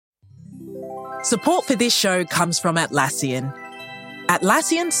Support for this show comes from Atlassian.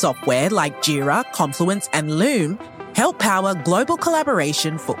 Atlassian software like Jira, Confluence, and Loom help power global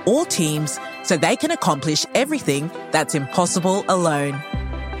collaboration for all teams so they can accomplish everything that's impossible alone.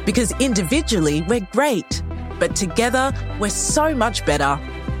 Because individually, we're great, but together, we're so much better.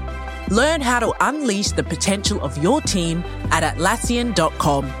 Learn how to unleash the potential of your team at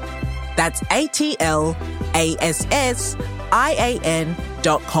Atlassian.com. That's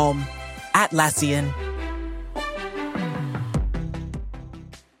Atlassian.com. Atlassian.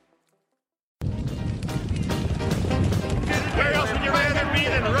 Where else would you rather be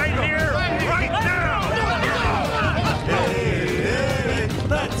than right here, right now? Hey, hey,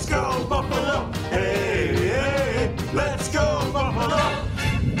 let's go Buffalo! Hey, hey, let's go Buffalo!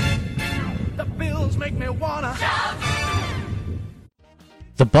 The Bills make me wanna shout.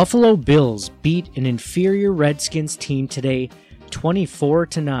 The Buffalo Bills beat an inferior Redskins team today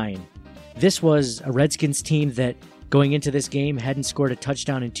 24-9. This was a Redskins team that, going into this game, hadn't scored a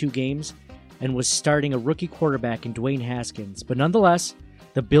touchdown in 2 games and was starting a rookie quarterback in Dwayne Haskins. But nonetheless,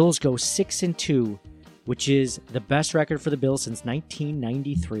 the Bills go 6-2, which is the best record for the Bills since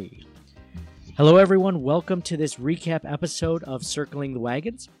 1993. Hello, everyone. Welcome to this recap episode of Circling the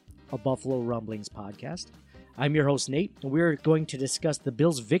Wagons, a Buffalo Rumblings podcast. I'm your host, Nate, and we're going to discuss the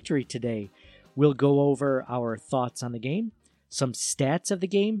Bills' victory today. We'll go over our thoughts on the game, some stats of the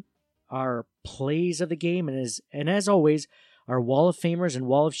game, our plays of the game, and as always, our Wall of Famers and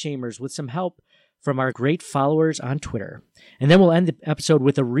Wall of Shamers with some help from our great followers on Twitter. And then we'll end the episode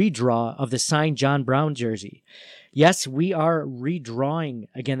with a redraw of the signed John Brown jersey. Yes, we are redrawing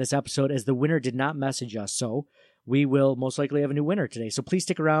again this episode as the winner did not message us, so we will most likely have a new winner today. So please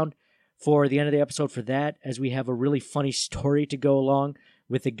stick around for the end of the episode for that, as we have a really funny story to go along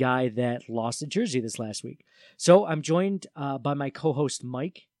with the guy that lost a jersey this last week. So I'm joined by my co-host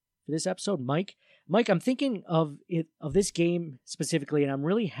Mike for this episode. Mike, I'm thinking of this game specifically, and I'm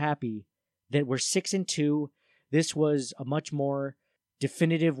really happy that we're 6-2. This was a much more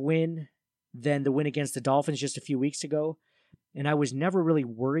definitive win than the win against the Dolphins just a few weeks ago. And I was never really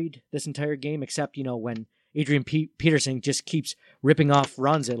worried this entire game, except, when Adrian Peterson just keeps ripping off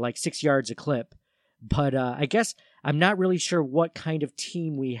runs at like 6 yards a clip. But I guess I'm not really sure what kind of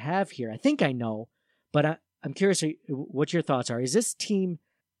team we have here. I think I know, but I'm curious what your thoughts are. Is this team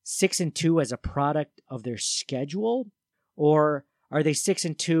 6-2 as a product of their schedule, or are they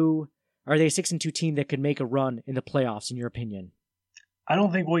 6-2? Are they a 6-2 team that could make a run in the playoffs, in your opinion? I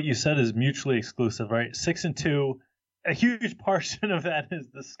don't think what you said is mutually exclusive, right? 6-2, a huge portion of that is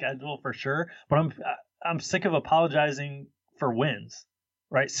the schedule for sure. But I'm sick of apologizing for wins,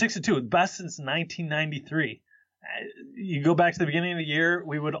 right? 6-2, best since 1993. You go back to the beginning of the year,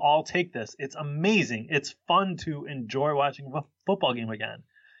 we would all take this. It's amazing. It's fun to enjoy watching a football game again.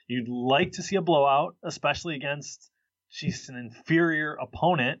 You'd like to see a blowout, especially against an inferior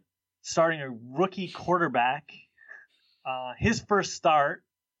opponent, starting a rookie quarterback, his first start,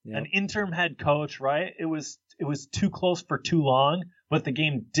 yep. An interim head coach, right? It was too close for too long, but the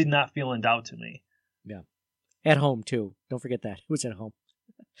game did not feel in doubt to me. Yeah. At home, too. Don't forget that. It was at home.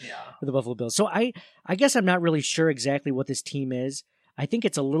 Yeah. For the Buffalo Bills. So I guess I'm not really sure exactly what this team is. I think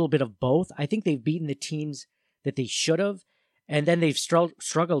it's a little bit of both. I think they've beaten the teams that they should have, and then they've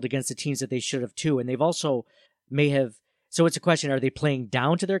struggled against the teams that they should have too. And they've also so it's a question, are they playing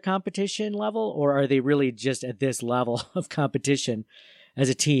down to their competition level, or are they really just at this level of competition as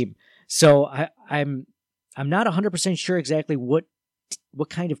a team? So I'm not 100% sure exactly what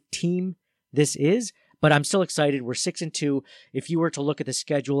kind of team this is, but I'm still excited. We're 6-2. If you were to look at the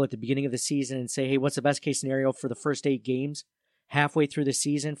schedule at the beginning of the season and say, hey, what's the best case scenario for the first 8 games halfway through the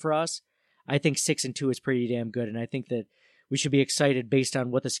season for us? I think 6-2 is pretty damn good. And I think that we should be excited based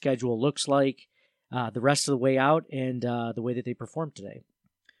on what the schedule looks like, the rest of the way out, and the way that they performed today.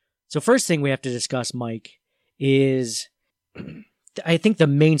 So first thing we have to discuss, Mike, is I think the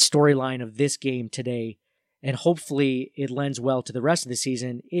main storyline of this game today, and hopefully it lends well to the rest of the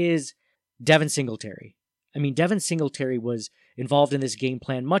season, is Devin Singletary. I mean, Devin Singletary was involved in this game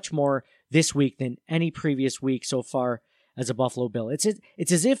plan much more this week than any previous week so far as a Buffalo Bill. It's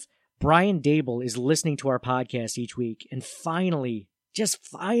as if Brian Daboll is listening to our podcast each week and finally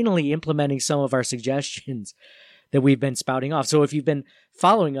implementing some of our suggestions that we've been spouting off. So if you've been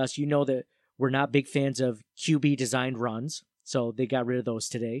following us, you know that we're not big fans of QB-designed runs. So they got rid of those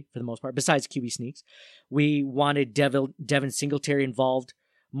today for the most part, besides QB sneaks. We wanted Devin Singletary involved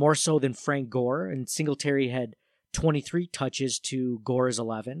more so than Frank Gore, and Singletary had 23 touches to Gore's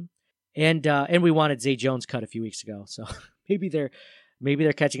 11. And we wanted Zay Jones cut a few weeks ago. So maybe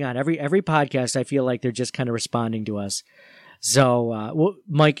they're catching on. Every podcast, I feel like they're just kind of responding to us. So,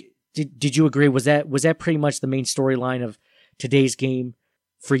 Mike, Did you agree? Was that pretty much the main storyline of today's game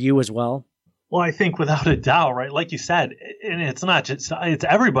for you as well? Well, I think without a doubt, right? Like you said, and it's not just, it's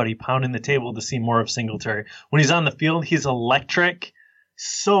everybody pounding the table to see more of Singletary. When he's on the field, he's electric,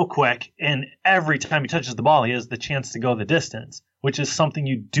 so quick, and every time he touches the ball, he has the chance to go the distance, which is something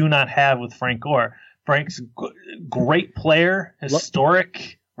you do not have with Frank Gore. Frank's great player,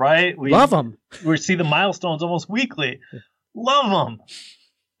 historic, right? Love him. We see the milestones almost weekly. Love him.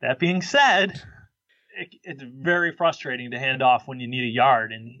 That being said, it's very frustrating to hand off when you need a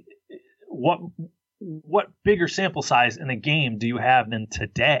yard, and what bigger sample size in a game do you have than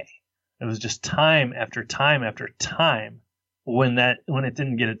today? It was just time after time after time when it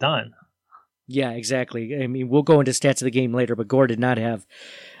didn't get it done. Yeah, exactly. I mean, we'll go into stats of the game later, but Gore did not have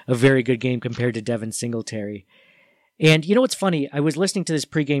a very good game compared to Devin Singletary. And you know what's funny? I was listening to this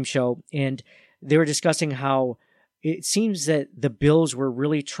pregame show, and they were discussing how it seems that the Bills were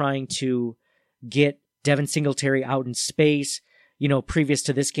really trying to get Devin Singletary out in space. You know, previous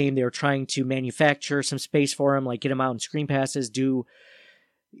to this game, they were trying to manufacture some space for him, like get him out in screen passes,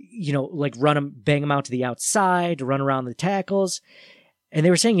 like run him, bang him out to the outside, run around the tackles. And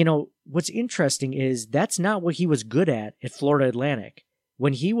they were saying, what's interesting is that's not what he was good at Florida Atlantic.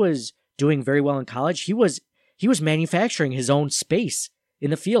 When he was doing very well in college, he was manufacturing his own space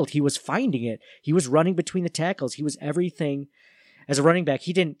in the field. He was finding it. He was running between the tackles. He was everything. As a running back,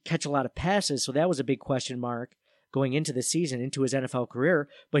 he didn't catch a lot of passes, so that was a big question mark going into the season, into his NFL career,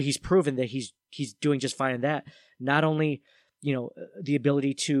 but he's proven that he's doing just fine in that. Not only, the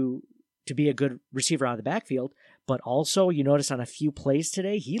ability to be a good receiver out of the backfield, but also you notice on a few plays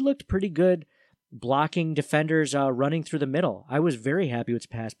today, he looked pretty good blocking defenders, running through the middle. I was very happy with his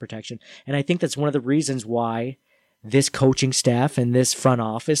pass protection, and I think that's one of the reasons why this coaching staff and this front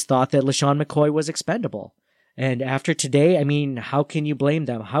office thought that LeSean McCoy was expendable. And after today, I mean, how can you blame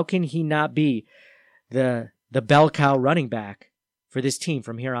them? How can he not be the bell cow running back for this team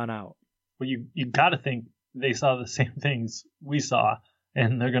from here on out? Well, you got to think they saw the same things we saw,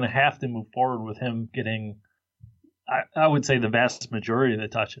 and they're going to have to move forward with him getting, I would say, the vast majority of the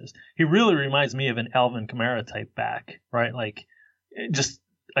touches. He really reminds me of an Alvin Kamara type back, right? Like, just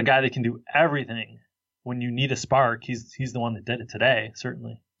a guy that can do everything. When you need a spark, he's the one that did it today,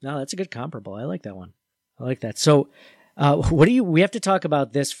 certainly. No, that's a good comparable. I like that one. I like that. So, we have to talk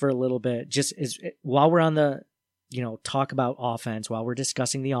about this for a little bit, just while we're on the, talk about offense, while we're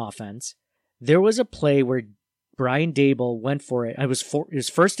discussing the offense. There was a play where Brian Daboll went for it. It was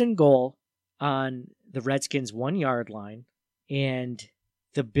first and goal on the Redskins' 1 yard line, and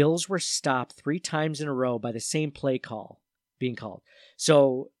the Bills were stopped 3 times in a row by the same play call being called.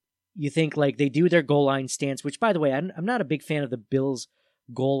 So you think like they do their goal line stance, which, by the way, I'm not a big fan of the Bills'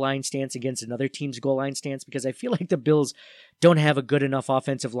 goal line stance against another team's goal line stance, because I feel like the Bills don't have a good enough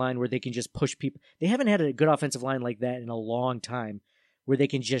offensive line where they can just push people. They haven't had a good offensive line like that in a long time, where they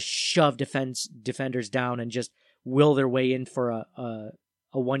can just shove defenders down and just will their way in for a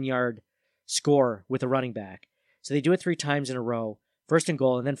 1 yard score with a running back. So they do it 3 times in a row, first and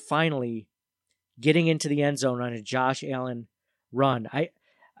goal, and then finally getting into the end zone on a Josh Allen run.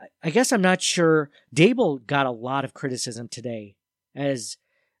 I guess I'm not sure. Daboll got a lot of criticism today as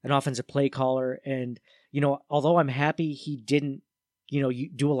an offensive play caller. And, although I'm happy he didn't,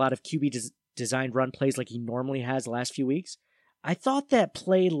 do a lot of QB designed run plays like he normally has the last few weeks, I thought that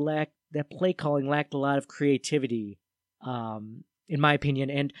play calling lacked a lot of creativity, in my opinion.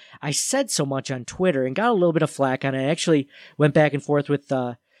 And I said so much on Twitter and got a little bit of flack on it. I actually went back and forth with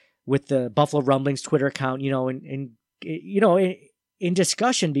the Buffalo Rumblings Twitter account, in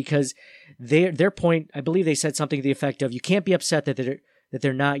discussion, because their point, I believe they said something to the effect of, you can't be upset that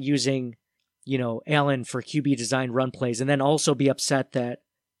they're not using, Allen for QB designed run plays, and then also be upset that,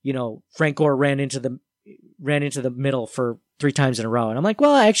 Frank Gore ran into the middle for 3 times in a row. And I'm like,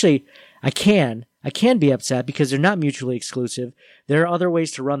 well, actually, I can be upset because they're not mutually exclusive. There are other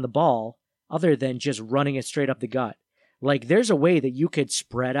ways to run the ball other than just running it straight up the gut. Like, there's a way that you could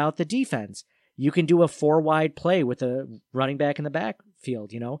spread out the defense. You can do a 4-wide play with a running back in the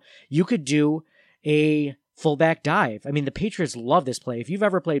backfield, You could do a fullback dive. I mean, the Patriots love this play. If you've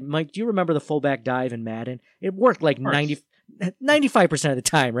ever played, Mike, do you remember the fullback dive in Madden? It worked like 95% of the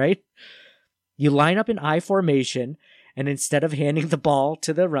time, right? You line up in I formation, and instead of handing the ball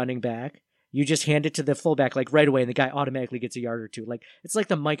to the running back, you just hand it to the fullback like right away, and the guy automatically gets a yard or two. Like, it's like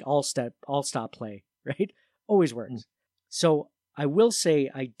the Mike all-stop play, right? Always works. So I will say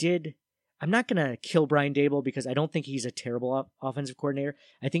I'm not going to kill Brian Daboll because I don't think he's a terrible offensive coordinator.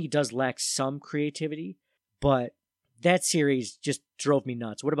 I think he does lack some creativity, but that series just drove me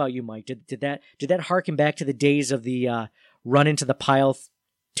nuts. What about you, Mike? Did that harken back to the days of the run into the pile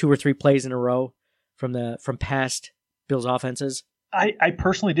 2 or 3 plays in a row from past Bills offenses. I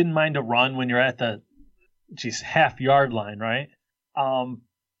personally didn't mind a run when you're at the half-yard line, right?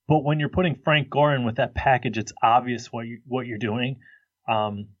 But when you're putting Frank Gore in with that package, it's obvious what you're doing.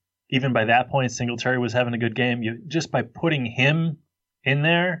 Even by that point, Singletary was having a good game. Just by putting him in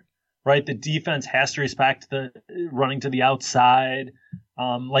there, right? The defense has to respect the running to the outside.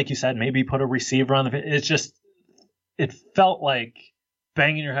 Like you said, maybe put a receiver on it felt like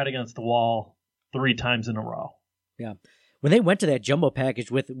banging your head against the wall 3 times in a row. Yeah. When they went to that jumbo package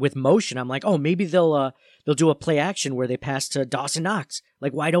with motion, I'm like, oh, maybe they'll do a play action where they pass to Dawson Knox,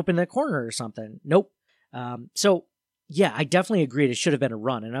 like wide open in the corner or something. Nope. So yeah, I definitely agreed it should have been a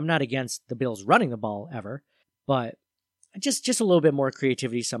run, and I'm not against the Bills running the ball ever, but just a little bit more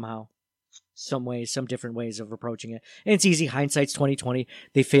creativity somehow, some different ways of approaching it. And it's easy. Hindsight's 20/20.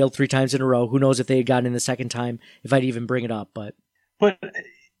 They failed 3 times in a row. Who knows if they had gotten in the second time, if I'd even bring it up, but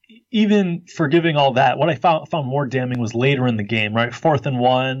even forgiving all that, what I found more damning was later in the game, right? 4th and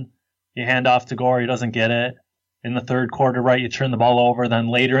 1, you hand off to Gore, he doesn't get it. In the third quarter, right, you turn the ball over. Then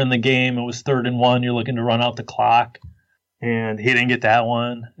later in the game, it was 3rd and 1, you're looking to run out the clock, and he didn't get that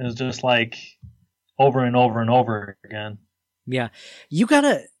one. It was just like over and over and over again. Yeah. You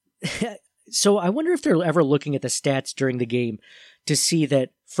gotta... So I wonder if they're ever looking at the stats during the game to see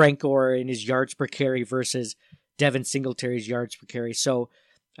that Frank Gore and his yards per carry versus Devin Singletary's yards per carry. So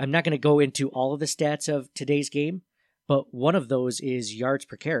I'm not going to go into all of the stats of today's game, but one of those is yards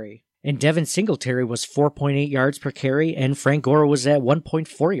per carry. And Devin Singletary was 4.8 yards per carry, and Frank Gore was at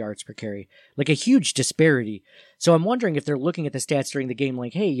 1.4 yards per carry. Like a huge disparity. So I'm wondering if they're looking at the stats during the game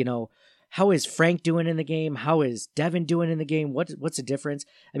like, hey, how is Frank doing in the game? How is Devin doing in the game? What's the difference?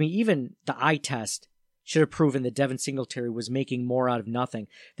 I mean, even the eye test should have proven that Devin Singletary was making more out of nothing.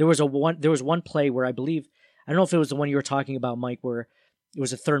 There was one play where I believe, I don't know if it was the one you were talking about, Mike, where it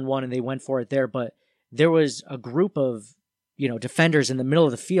was a 3rd and 1 and they went for it there, but there was a group of, defenders in the middle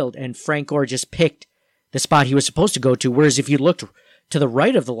of the field, and Frank Gore just picked the spot he was supposed to go to. Whereas if you looked to the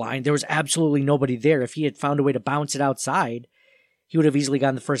right of the line, there was absolutely nobody there. If he had found a way to bounce it outside, he would have easily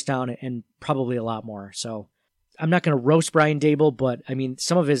gotten the first down and probably a lot more. So I'm not going to roast Brian Daboll, but I mean,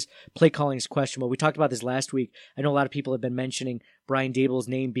 some of his play calling is questionable. We talked about this last week. I know a lot of people have been mentioning Brian Daboll's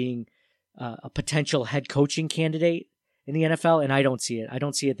name being a potential head coaching candidate in the NFL, and I don't see it. I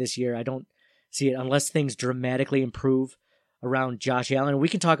don't see it this year. I don't see it unless things dramatically improve around Josh Allen. We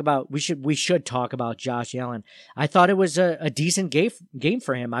should talk about Josh Allen. I thought it was a decent game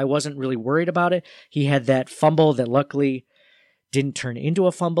for him. I wasn't really worried about it. He had that fumble that luckily didn't turn into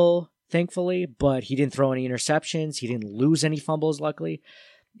a fumble, thankfully, but he didn't throw any interceptions. He didn't lose any fumbles, luckily.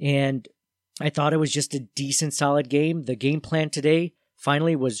 And I thought it was just a decent, solid game. The game plan today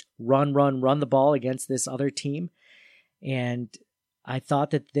finally was run the ball against this other team. And I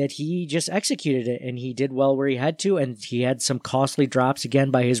thought that he just executed it, and he did well where he had to, and he had some costly drops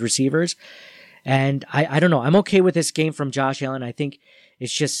again by his receivers. And I don't know. I'm okay with this game from Josh Allen. I think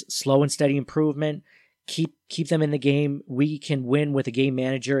it's just slow and steady improvement. Keep them in the game. We can win with a game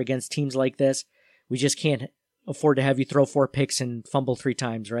manager against teams like this. We just can't afford to have you throw 4 picks and fumble 3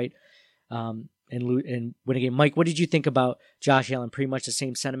 times, right? And win a game. Mike, what did you think about Josh Allen? Pretty much the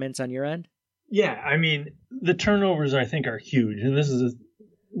same sentiments on your end? Yeah, I mean, the turnovers I think are huge, and this is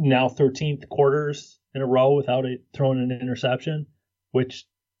now 13th quarters in a row without throwing an interception, which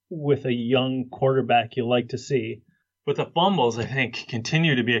with a young quarterback you like to see. But the fumbles, I think,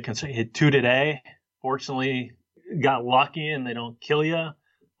 continue to be a concern. He had 2 today. Fortunately, got lucky and they don't kill you.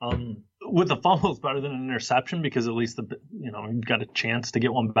 With the fumbles, better than an interception because at least you've got a chance to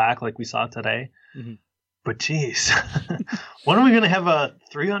get one back like we saw today. Mm-hmm. But geez, when are we going to have a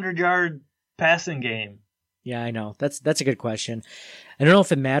 300-yard passing game? Yeah, I know. That's a good question. I don't know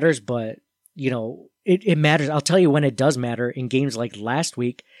if it matters, but it matters. I'll tell you when it does matter in games like last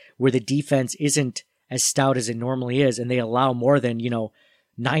week where the defense isn't as stout as it normally is and they allow more than,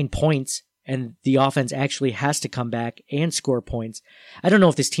 9 points and the offense actually has to come back and score points. I don't know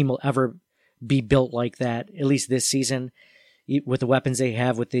if this team will ever be built like that, at least this season, with the weapons they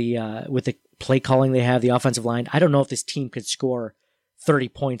have, with the play calling they have, the offensive line. I don't know if this team could score 30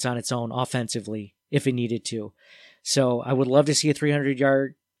 points on its own offensively if it needed to. So I would love to see a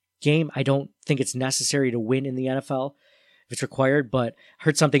 300-yard game. I don't think it's necessary to win in the NFL if it's required, but I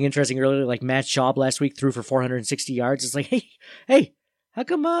heard something interesting earlier, like Matt Schaub last week threw for 460 yards. It's like, hey, how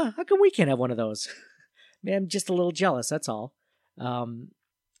come we can't have one of those? Man, I'm just a little jealous, that's all.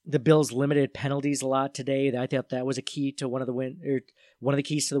 The Bills limited penalties a lot today. I thought that was a key to one of the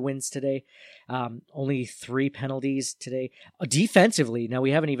keys to the wins today. Only 3 penalties today. Defensively, now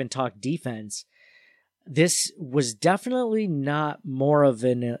we haven't even talked defense. this was definitely not more of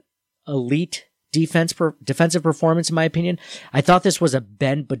an elite defensive performance, in my opinion. I thought this was a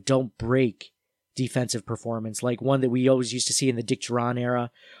bend but don't break defensive performance, like one that we always used to see in the Dick Duran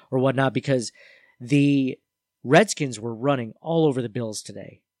era or whatnot, because the Redskins were running all over the Bills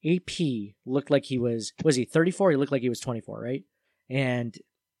today. AP looked like he was he 34? He looked like he was 24, right? And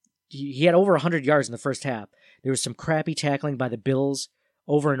he had over 100 yards in the first half. There was some crappy tackling by the Bills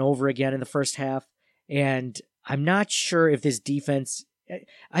over and over again in the first half. And I'm not sure if this defense,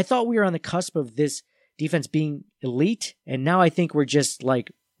 I thought we were on the cusp of this defense being elite. And now I think we're just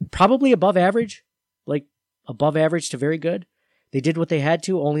like probably above average, like above average to very good. They did what they had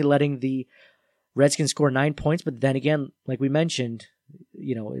to, only letting the Redskins score 9 points. But then again, like we mentioned,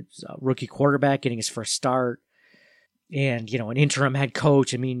 it's a rookie quarterback getting his first start and, an interim head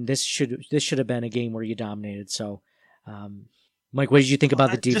coach. I mean, this should have been a game where you dominated. So, Mike, what did you think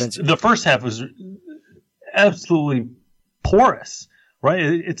about the defense? The first half was absolutely porous, right?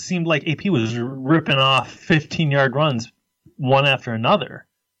 It seemed like AP was ripping off 15-yard runs one after another.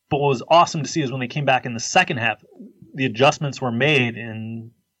 But what was awesome to see is when they came back in the second half, the adjustments were made,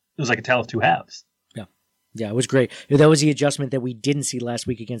 and it was like a tale of two halves. Yeah, it was great. That was the adjustment that we didn't see last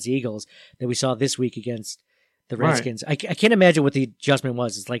week against the Eagles that we saw this week against the Redskins. Right. I can't imagine what the adjustment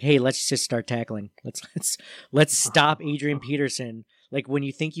was. It's like, hey, let's just start tackling. Let's stop Adrian Peterson. Like when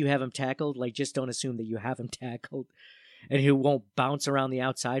you think you have him tackled, like just don't assume that you have him tackled, and he won't bounce around the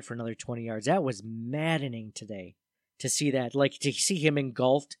outside for another 20 yards. That was maddening today to see that. Like to see him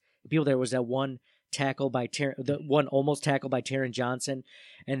engulfed. People, there was that one tackle by one almost tackle by Taron Johnson,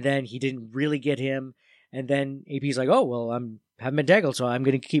 and then he didn't really get him. And then AP's like, oh, well, haven't been tackled, so I'm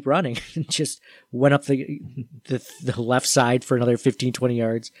going to keep running. And just went up the left side for another 15, 20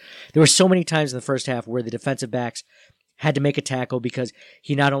 yards. There were so many times in the first half where the defensive backs had to make a tackle because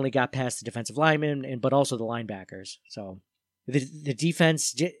he not only got past the defensive linemen, but also the linebackers. So the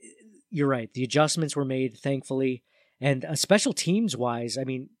defense, you're right. The adjustments were made, thankfully. And special teams-wise, I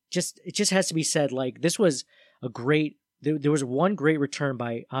mean, it just has to be said, like, this was a great... There was one great return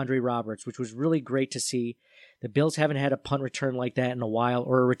by Andre Roberts, which was really great to see. The Bills haven't had a punt return like that in a while,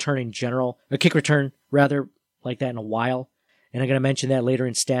 or a return in general, a kick return, rather, like that in a while. And I'm going to mention that later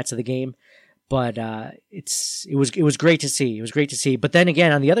in stats of the game. But it was great to see. It was great to see. But then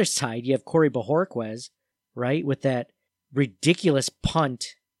again, on the other side, you have Corey Bojorquez, right, with that ridiculous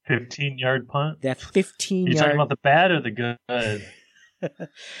punt. 15-yard punt? That 15-yard... You're talking about the bad or the good?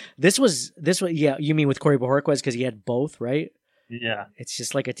 This was yeah. You mean with Corey Bojorquez because he had both, right? Yeah. It's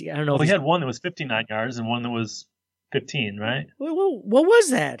just like I don't know. Well, he had one that was 59 yards and one that was 15, right? What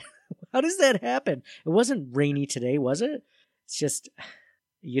was that? How does that happen? It wasn't rainy today, was it? It's just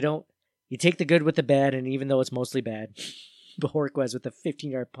you take the good with the bad, and even though it's mostly bad, Bojorquez with the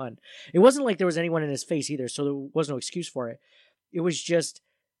 15-yard punt. It wasn't like there was anyone in his face either, so there was no excuse for it. It was just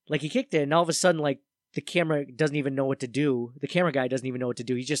like he kicked it, and all of a sudden, like. The camera doesn't even know what to do. The camera guy doesn't even know what to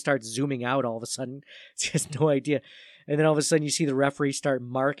do. He just starts zooming out all of a sudden. He has no idea. And then all of a sudden you see the referee start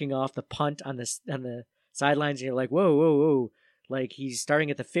marking off the punt on the sidelines, and you're like, whoa. Like he's starting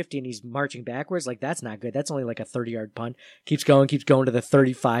at the 50 and he's marching backwards. Like that's not good. That's only like a 30-yard punt. Keeps going to the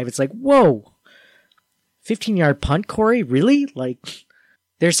 35. It's like, whoa. 15-yard punt, Corey? Really? Like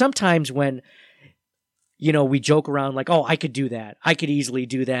there's sometimes when... we joke around like, oh, I could do that. I could easily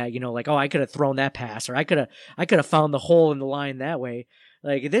do that. Like, oh, I could have thrown that pass, or I could have found the hole in the line that way.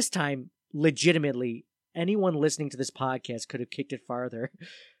 Like this time, legitimately, anyone listening to this podcast could have kicked it farther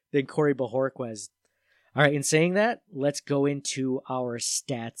than Corey Bojorquez. All right. In saying that, let's go into our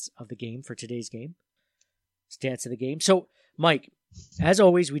stats of the game for today's game. Stats of the game. So, Mike, as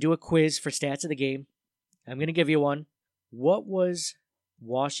always, we do a quiz for stats of the game. I'm going to give you one. What was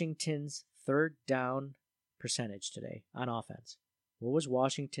Washington's third down percentage today on offense? What was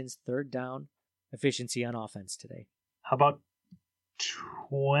Washington's third down efficiency on offense today? How about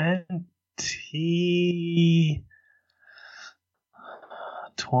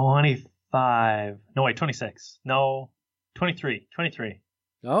 25? No, wait, 26. No, 23.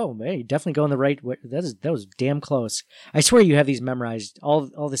 Oh, man, you're definitely going the right way. That was damn close. I swear you have these memorized, all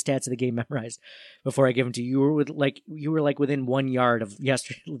the stats of the game memorized before I give them to you. You were like within 1 yard of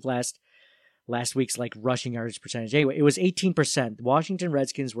last week's like rushing yardage percentage. Anyway, it was 18%. The Washington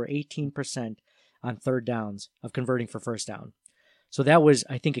Redskins were 18% on third downs of converting for first down. So that was,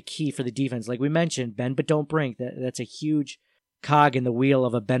 I think, a key for the defense. Like we mentioned, bend but don't break. That's a huge cog in the wheel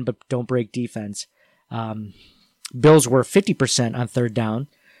of a bend but don't break defense. Bills were 50% on third down,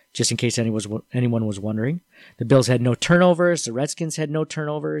 just in case anyone was wondering. The Bills had no turnovers. The Redskins had no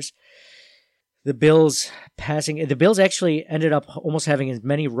turnovers. The Bills actually ended up almost having as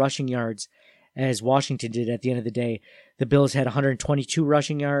many rushing yards as Washington did at the end of the day. The Bills had 122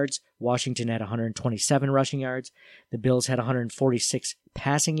 rushing yards. Washington had 127 rushing yards. The Bills had 146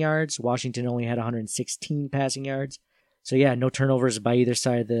 passing yards. Washington only had 116 passing yards. So yeah, no turnovers by either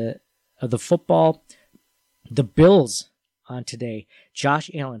side of the football. The Bills on today, Josh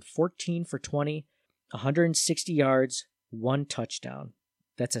Allen, 14 for 20, 160 yards, 1 touchdown.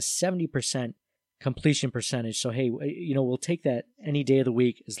 That's a 70% completion percentage. So hey, we'll take that any day of the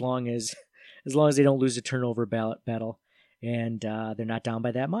week as long as they don't lose a turnover battle and they're not down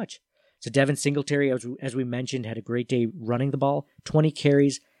by that much. So Devin Singletary, as we mentioned, had a great day running the ball. 20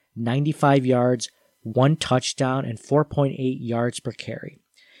 carries, 95 yards, 1 touchdown, and 4.8 yards per carry.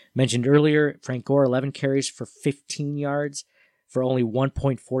 Mentioned earlier, Frank Gore, 11 carries for 15 yards for only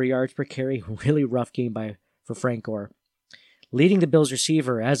 1.4 yards per carry. Really rough game for Frank Gore. Leading the Bills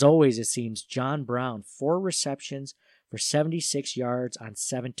receiver, as always it seems, John Brown, 4 receptions for 76 yards on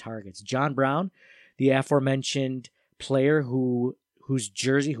 7 targets. John Brown, the aforementioned player whose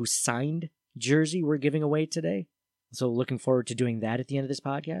signed jersey we're giving away today. So looking forward to doing that at the end of this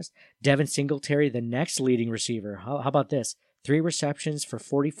podcast. Devin Singletary, the next leading receiver. How about this? 3 receptions for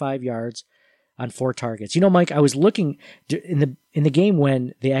 45 yards on 4 targets. Mike, I was looking in the game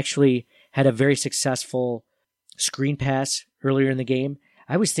when they actually had a very successful screen pass earlier in the game.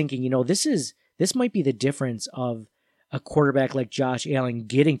 I was thinking, this might be the difference of a quarterback like Josh Allen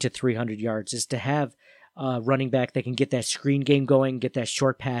getting to 300 yards, is to have a running back that can get that screen game going, get that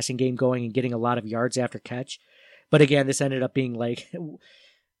short passing game going, and getting a lot of yards after catch. But again, this ended up being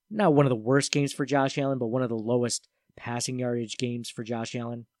not one of the worst games for Josh Allen, but one of the lowest passing yardage games for Josh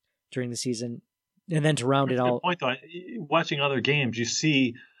Allen during the season. And then to round it all. Good point, though. Watching other games, you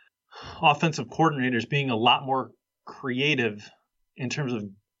see offensive coordinators being a lot more creative in terms of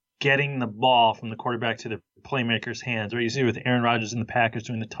getting the ball from the quarterback to the playmaker's hands. Right? You see with Aaron Rodgers and the Packers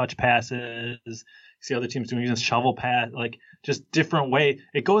doing the touch passes. You see other teams doing this shovel pass, just different way.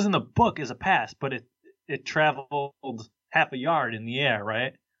 It goes in the book as a pass, but it traveled half a yard in the air,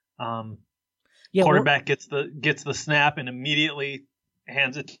 right? Quarterback gets the snap and immediately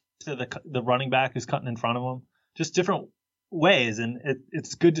hands it to the running back who's cutting in front of him. Just different ways, and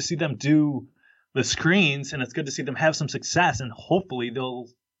it's good to see them do the screens, and it's good to see them have some success, and hopefully they'll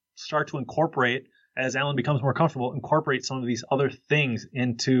start to incorporate, as Allen becomes more comfortable, incorporate some of these other things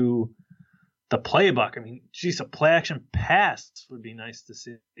into the playbook. I mean, a play action pass would be nice to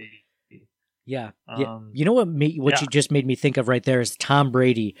see. Yeah. You know what you just made me think of right there is Tom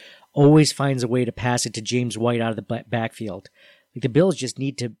Brady always finds a way to pass it to James White out of the backfield. The Bills just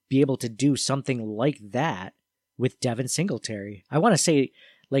need to be able to do something like that with Devin Singletary. I want to say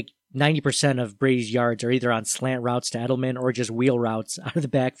 90% of Brady's yards are either on slant routes to Edelman or just wheel routes out of the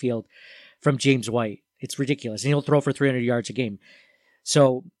backfield from James White. It's ridiculous. And he'll throw for 300 yards a game.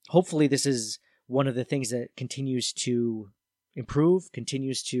 So hopefully this is one of the things that continues to improve,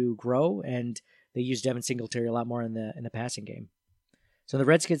 continues to grow, and they use Devin Singletary a lot more in the passing game. So on the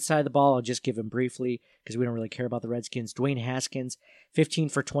Redskins side of the ball, I'll just give him briefly because we don't really care about the Redskins. Dwayne Haskins, 15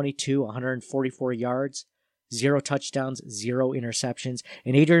 for 22, 144 yards, 0 touchdowns, 0 interceptions.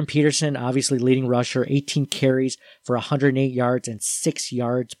 And Adrian Peterson, obviously leading rusher, 18 carries for 108 yards and 6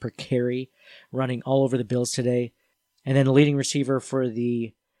 yards per carry, running all over the Bills today. And then the leading receiver for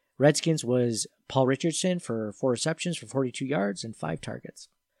the Redskins was Paul Richardson for 4 receptions for 42 yards and 5 targets.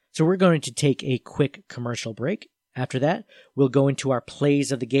 So we're going to take a quick commercial break. After that, we'll go into our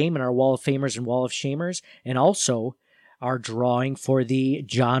plays of the game and our Wall of Famers and Wall of Shamers, and also our drawing for the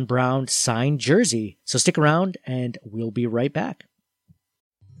John Brown signed jersey. So stick around and we'll be right back.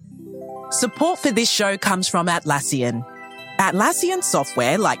 Support for this show comes from Atlassian. Atlassian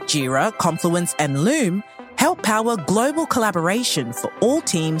software like Jira, Confluence, and Loom help power global collaboration for all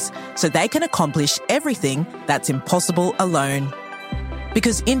teams so they can accomplish everything that's impossible alone.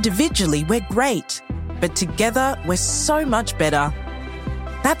 Because individually we're great, but together we're so much better.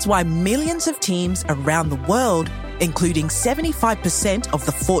 That's why millions of teams around the world, including 75% of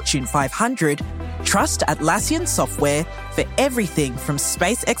the Fortune 500, trust Atlassian software for everything from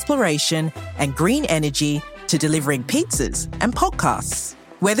space exploration and green energy to delivering pizzas and podcasts.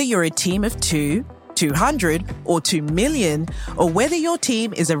 Whether you're a team of 2, 200, or 2 million, or whether your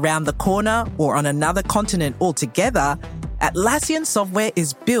team is around the corner or on another continent altogether, Atlassian software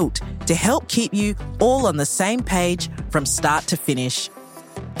is built to help keep you all on the same page from start to finish.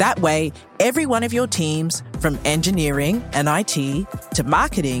 That way, every one of your teams, from engineering and IT to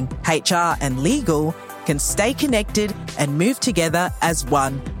marketing, HR, and legal, can stay connected and move together as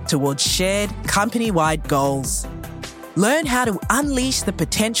one towards shared company-wide goals. Learn how to unleash the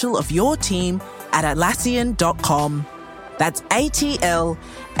potential of your team at Atlassian.com. That's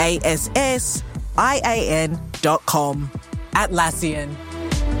ATLASSIAN.com. Atlassian.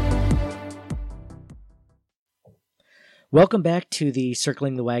 Welcome back to the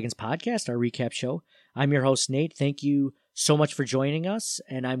Circling the Wagons podcast, our recap show. I'm your host, Nate. Thank you so much for joining us,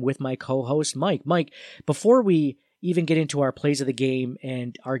 and I'm with my co-host, Mike. Mike, before we even get into our plays of the game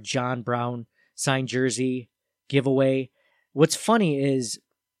and our John Brown signed jersey giveaway, what's funny is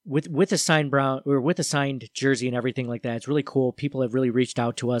with a signed jersey and everything like that, it's really cool. People have really reached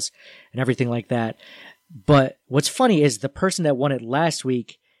out to us and everything like that. But what's funny is the person that won it last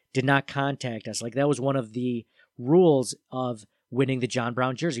week did not contact us. Like, that was one of the rules of winning the John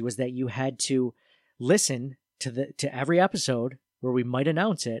Brown jersey, was that you had to listen to every episode where we might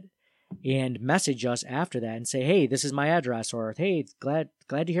announce it and message us after that and say, hey, this is my address, or hey, glad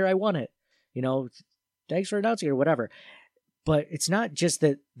to hear I won it. You know, thanks for announcing it, or whatever. But it's not just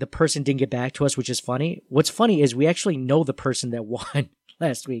that the person didn't get back to us, which is funny. What's funny is we actually know the person that won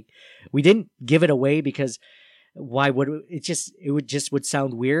last week. We didn't give it away because why would it would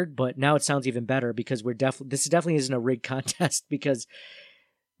sound weird, but now it sounds even better because this definitely isn't a rigged contest, because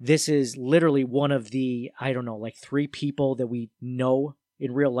this is literally one of the, I don't know, like 3 people that we know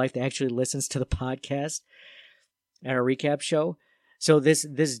in real life that actually listens to the podcast at our recap show. So this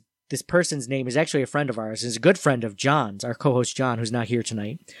person's name is actually a friend of ours. It's a good friend of John's, our co-host John, who's not here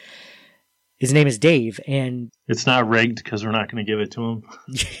tonight. His name is Dave, and it's not rigged because we're not going to give it to him.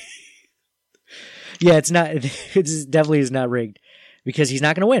 Yeah, it's not. It definitely is not rigged because he's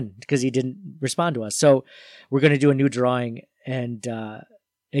not going to win because he didn't respond to us. So we're going to do a new drawing, and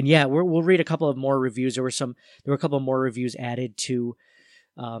yeah, we'll read a couple of more reviews. There were a couple of more reviews added to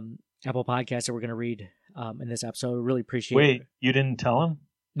Apple Podcasts that we're going to read in this episode. We really appreciate it. Wait, you didn't tell him?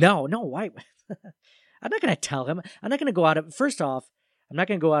 No, why? I'm not going to tell him. I'm not going to go out of. First off, I'm not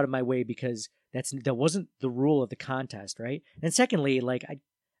going to go out of my way because that wasn't the rule of the contest, right? And secondly, like I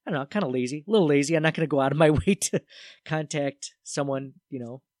don't know, kind of lazy, a little lazy. I'm not going to go out of my way to contact someone, you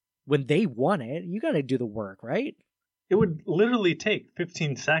know, when they won it. You got to do the work, right? It would literally take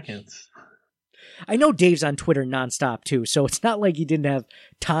 15 seconds. I know Dave's on Twitter nonstop too, so it's not like he didn't have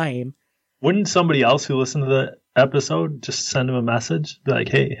time. Wouldn't somebody else who listened to the episode just send him a message? Be like,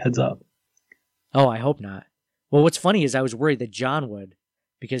 hey, heads up. Oh, I hope not. Well, what's funny is I was worried that John would,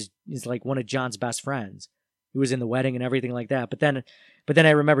 because he's like one of John's best friends. He was in the wedding and everything like that. But then I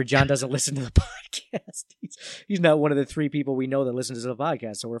remember John doesn't listen to the podcast. He's not one of the 3 people we know that listens to the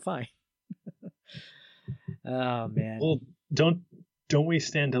podcast, so we're fine. Oh man. Well, don't we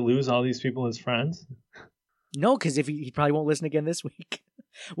stand to lose all these people as friends? No, because if he probably won't listen again this week.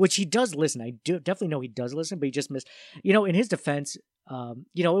 Which he does listen. I do definitely know he does listen, but he just missed. You know, in his defense,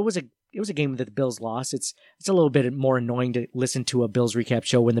 you know, it was a game that the Bills lost. It's a little bit more annoying to listen to a Bills recap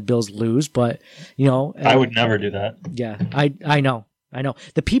show when the Bills lose, but you know, I would never do that. Yeah, I know.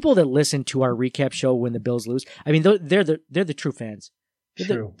 The people that listen to our recap show when the Bills lose, I mean, they're the true fans.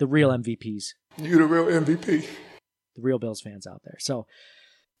 They're True. the real MVPs. You the real MVP. The real Bills fans out there. So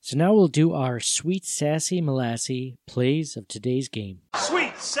now we'll do our sweet, sassy, molassy plays of today's game.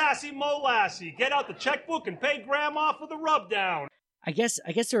 Sweet, sassy Molassy. Get out the checkbook and pay Grandma for the rubdown. I guess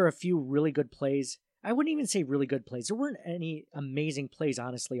there are a few really good plays. I wouldn't even say really good plays. There weren't any amazing plays,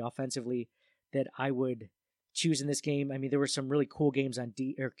 honestly, offensively, that I would choose in this game. I mean, there were some really cool games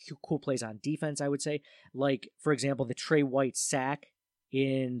cool plays on defense, I would say. Like, for example, the Trey White sack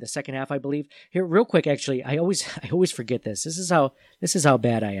in the second half, I believe. Here, real quick, actually, I always forget this. This is how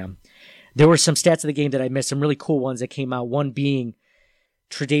bad I am. There were some stats of the game that I missed, some really cool ones that came out. One being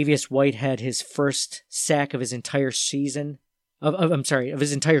Tre'Davious White had his first sack of his entire season, of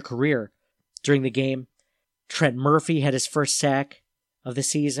his entire career during the game. Trent Murphy had his first sack of the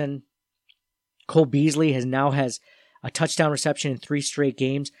season. Cole Beasley has a touchdown reception in 3 straight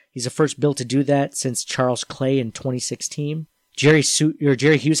games. He's the first Bill to do that since Charles Clay in 2016. Jerry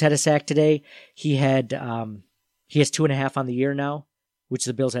Hughes had a sack today. He has 2.5 on the year now, which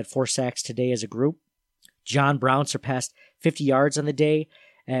the Bills had 4 sacks today as a group. John Brown surpassed 50 yards on the day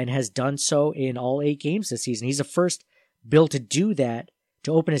and has done so in all 8 games this season. He's the first Bill to do that,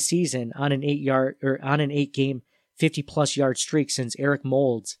 to open a season on an 8-game 50-plus yard streak since Eric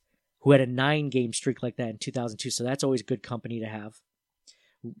Moulds, who had a 9-game streak like that in 2002. So that's always good company to have.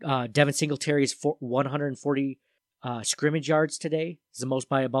 Devin Singletary's 140 scrimmage yards today is the most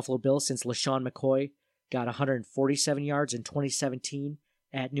by a Buffalo Bill since LaShawn McCoy got 147 yards in 2017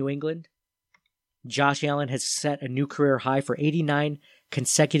 at New England. Josh Allen has set a new career high for 89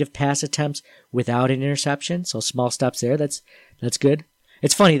 consecutive pass attempts without an interception. So small steps there. That's good.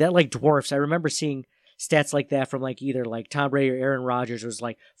 It's funny that like dwarfs. I remember seeing stats like that from like either like Tom Brady or Aaron Rodgers was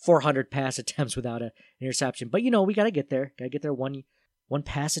like 400 pass attempts without an interception. But, we got to get there. Got to get there one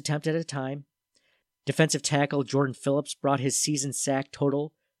pass attempt at a time. Defensive tackle Jordan Phillips brought his season sack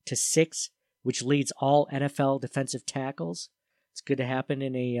total to 6, which leads all NFL defensive tackles. It's good to happen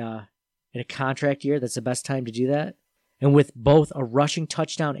in a contract year. That's the best time to do that. And with both a rushing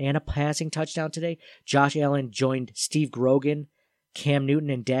touchdown and a passing touchdown today, Josh Allen joined Steve Grogan, Cam Newton,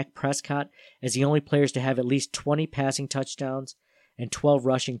 and Dak Prescott as the only players to have at least 20 passing touchdowns and 12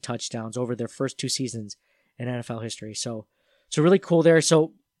 rushing touchdowns over their first 2 seasons in NFL history. So really cool there.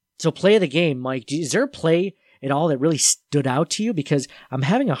 So play of the game, Mike. Is there a play at all that really stood out to you? Because I'm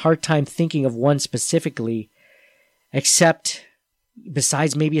having a hard time thinking of one specifically, except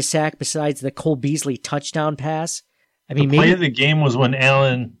besides maybe a sack, besides the Cole Beasley touchdown pass. I mean, the play of the game was when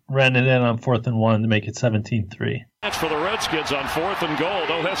Allen ran it in on 4th and 1 to make it 17-3. That's for the Redskins on 4th and goal.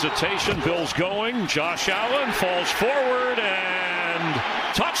 No hesitation. Bill's going. Josh Allen falls forward and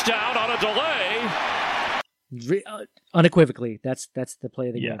touchdown on a delay. Unequivocally, that's the play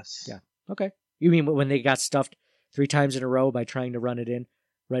of the game. Yes. Yeah. Okay. You mean when they got stuffed 3 times in a row by trying to run it in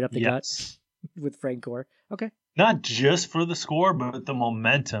right up the gut with Frank Gore? Okay. Not just for the score, but the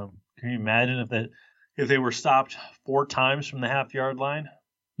momentum. Can you imagine if they were stopped 4 times from the half-yard line?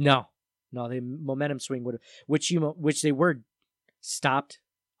 No, the momentum swing would have, which they were stopped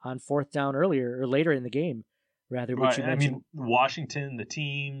on 4th down earlier or later in the game, rather. Which you mentioned. I mean, Washington, the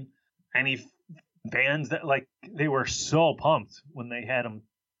team, any fans that they were so pumped when they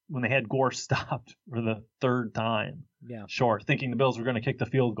had Gore stopped for the 3rd time. Yeah, sure, thinking the Bills were going to kick the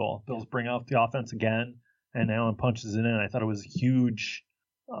field goal. Bills bring out the offense again, and Allen punches it in. I thought it was a huge.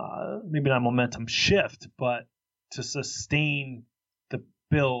 Maybe not momentum shift, but to sustain the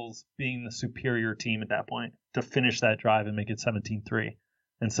Bills being the superior team at that point to finish that drive and make it 17-3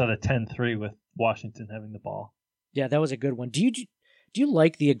 instead of 10-3 with Washington having the ball. Yeah, that was a good one. Do you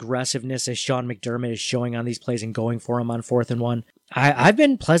like the aggressiveness as Sean McDermott is showing on these plays and going for them on 4th and 1? I've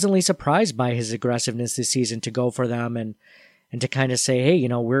been pleasantly surprised by his aggressiveness this season to go for them and to kind of say, hey,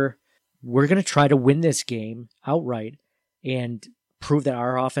 we're going to try to win this game outright and prove that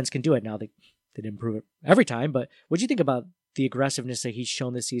our offense can do it. Now, they didn't prove it every time, but what do you think about the aggressiveness that he's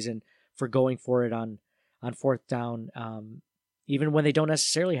shown this season for going for it on 4th down, even when they don't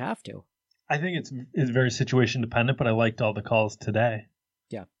necessarily have to? I think it's very situation dependent, but I liked all the calls today.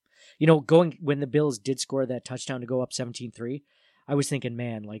 Yeah. When the Bills did score that touchdown to go up 17-3, I was thinking,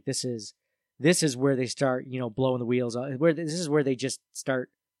 man, like this is where they start, blowing the wheels off. This is where they just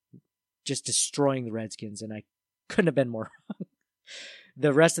start just destroying the Redskins, and I couldn't have been more wrong.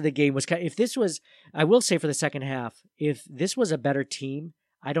 The rest of the game was I will say for the second half, if this was a better team,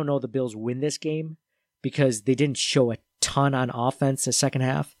 I don't know the Bills win this game because they didn't show a ton on offense the second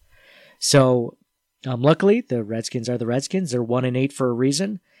half. So luckily the Redskins are the Redskins. They're 1-8 for a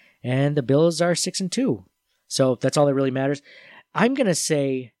reason, and the Bills are 6-2. So that's all that really matters. I'm going to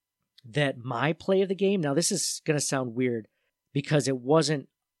say that my play of the game, now this is going to sound weird because it wasn't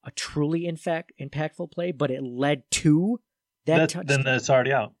a truly impactful play, but it led to that touchdown. Then it's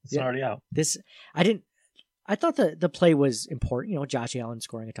already out. It's already out. I thought the play was important. Josh Allen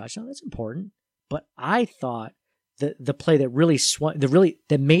scoring a touchdown, that's important. But I thought the play that really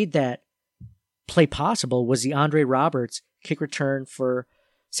that made that play possible was the Andre Roberts kick return for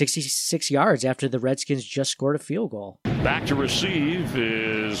 66 yards after the Redskins just scored a field goal. Back to receive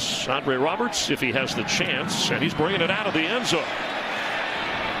is Andre Roberts if he has the chance, and he's bringing it out of the end zone.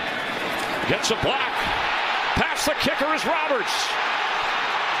 Gets a block. Past the kicker is Roberts.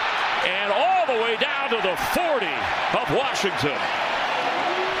 And all the way down to the 40 of Washington.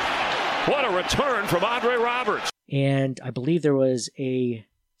 What a return from Andre Roberts. And I believe there was a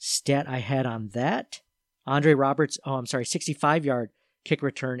stat I had on that. Andre Roberts, 65-yard kick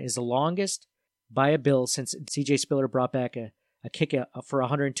return is the longest by a Bill since C.J. Spiller brought back a kick for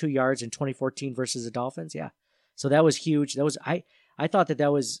 102 yards in 2014 versus the Dolphins. Yeah. So that was huge. I thought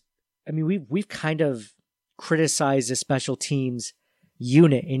that was, we've kind of criticized the special teams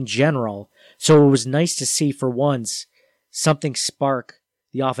unit in general. So it was nice to see for once something spark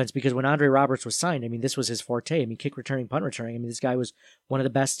the offense, because when Andre Roberts was signed, this was his forte. Kick returning, punt returning. This guy was one of the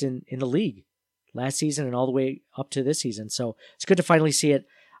best in the league last season and all the way up to this season. So it's good to finally see it.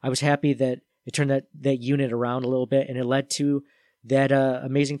 I was happy that it turned that unit around a little bit, and it led to that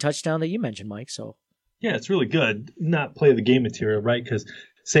amazing touchdown that you mentioned, Mike. So yeah, it's really good. Not play the game material, right? Because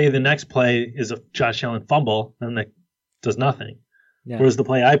say the next play is a Josh Allen fumble, then that does nothing. Yeah. Whereas the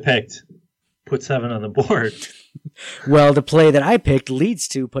play I picked put 7 on the board. Well, the play that I picked leads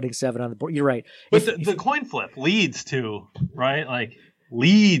to putting 7 on the board. You're right. But the coin flip leads to, right?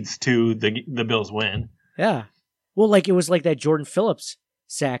 leads to the Bills win. Yeah. Well, like it was like that Jordan Phillips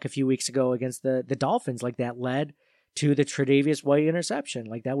sack a few weeks ago against the Dolphins. Like that led to the Tre'Davious White interception.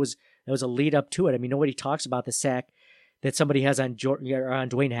 Like that was a lead up to it. I mean, nobody talks about the sack that somebody has on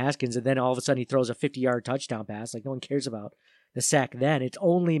Dwayne Haskins, and then all of a sudden he throws a 50-yard touchdown pass. Like no one cares about the sack then. It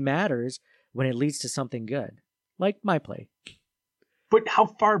only matters when it leads to something good, like my play. But how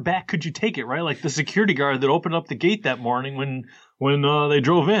far back could you take it, right? Like the security guard that opened up the gate that morning when they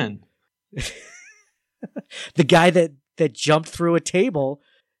drove in. The guy that jumped through a table,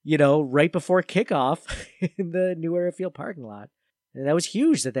 right before kickoff in the New Era Field parking lot. And that was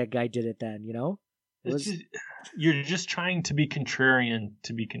huge that guy did it then, You're just trying to be contrarian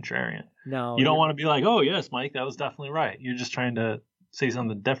to be contrarian. No. You don't want to be like, oh, yes, Mike, that was definitely right. You're just trying to say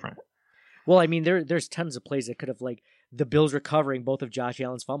something different. Well, I mean, there's tons of plays that could have, like, the Bills recovering both of Josh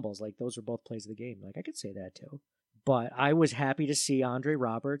Allen's fumbles. Like, those were both plays of the game. Like, I could say that, too. But I was happy to see Andre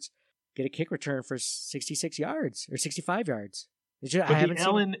Roberts get a kick return for 66 yards or 65 yards. But the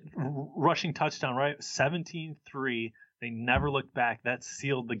Allen rushing touchdown, right? 17-3. They never looked back. That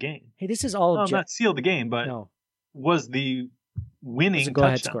sealed the game. Hey, this is all not sealed the game, but was the winning touchdown.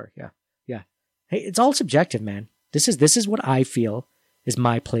 Go-ahead score. Yeah. Hey, it's all subjective, man. This is what I feel is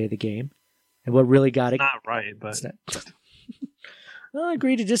my play of the game. And what really got it. Not right, but. Well, I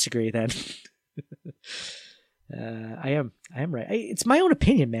agree to disagree then. I am right. It's my own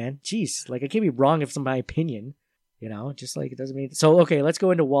opinion, man. Jeez. Like, I can't be wrong if it's my opinion. Just like it doesn't mean. So, okay, let's go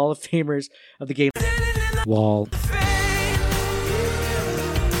into Wall of Famers of the game. Wall.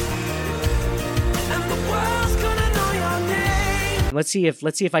 Let's see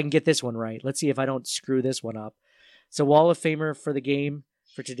if I can get this one right. Let's see if I don't screw this one up. So, Wall of Famer for the game.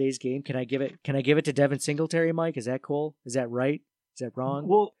 For today's game, can I give it to Devin Singletary, Mike? Is that cool? Is that right? Is that wrong?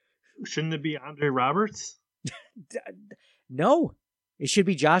 Well, shouldn't it be Andre Roberts? No, it should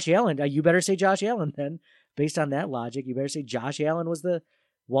be Josh Allen. You better say Josh Allen then. Based on that logic, you better say Josh Allen was the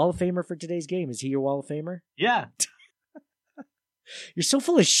Wall of Famer for today's game. Is he your Wall of Famer? Yeah. You're so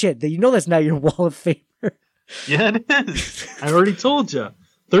full of shit that that's not your Wall of Famer. Yeah, it is. I already told you.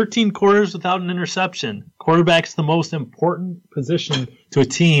 13 quarters without an interception. Quarterback's the most important position to a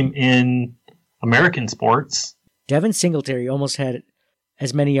team in American sports. Devin Singletary almost had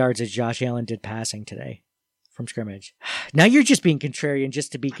as many yards as Josh Allen did passing today from scrimmage. Now you're just being contrarian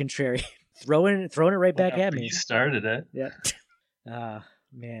just to be contrarian. throwing it right back at me. You started it. Yeah.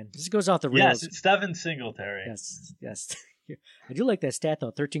 Man, this goes off the rails. Yes, it's Devin Singletary. Yes. I do like that stat,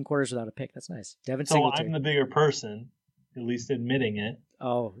 though. 13 quarters without a pick. That's nice. Devin Singletary. I'm the bigger person, at least admitting it.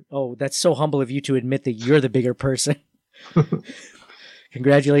 Oh, that's so humble of you to admit that you're the bigger person.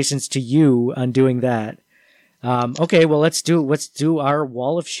 Congratulations to you on doing that. Okay, well, let's do our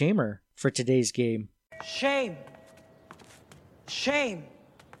Wall of Shamer for today's game. Shame.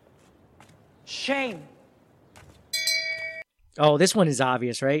 Oh, this one is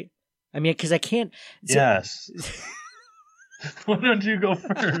obvious, right? I mean, because I can't. Yes. Why don't you go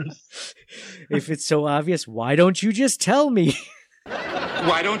first? If it's so obvious, why don't you just tell me?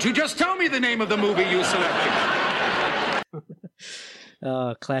 Why don't you just tell me the name of the movie you selected?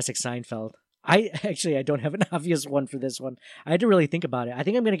 Classic Seinfeld. I don't have an obvious one for this one. I had to really think about it. I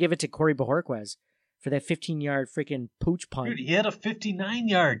think I'm going to give it to Corey Bojorquez for that 15-yard freaking pooch punt. Dude, he had a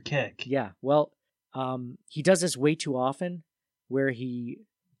 59-yard kick. Yeah, well, he does this way too often where he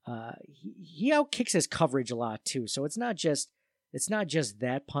outkicks his coverage a lot too. So it's not just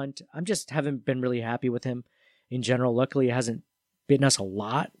that punt. I'm just haven't been really happy with him in general. Luckily, it hasn't bitten us a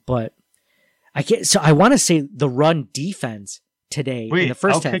lot, but I can't. So I want to say the run defense today in the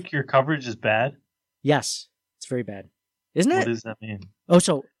first half. Outkick your coverage is bad? Yes, it's very bad, isn't it? What does that mean? Oh,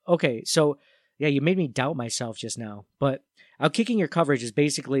 so okay, so yeah, you made me doubt myself just now. But outkicking your coverage is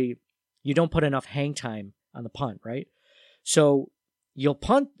basically you don't put enough hang time on the punt, right? So you'll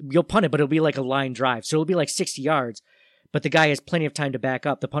punt it, but it'll be like a line drive. So it'll be like 60 yards, but the guy has plenty of time to back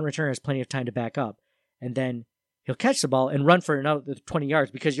up. The punt returner has plenty of time to back up. And then he'll catch the ball and run for another 20 yards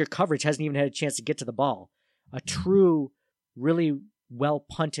because your coverage hasn't even had a chance to get to the ball. A true, really well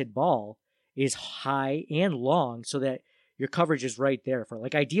punted ball is high and long so that your coverage is right there for,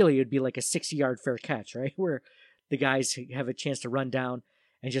 like, ideally it'd be like a 60-yard fair catch, right? Where the guys have a chance to run down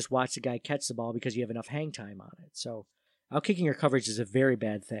and just watch the guy catch the ball because you have enough hang time on it. So outkicking your coverage is a very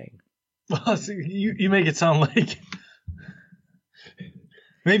bad thing. Well, so you make it sound like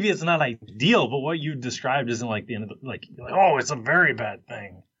maybe it's not ideal, but what you described isn't like the end of the, like, oh, it's a very bad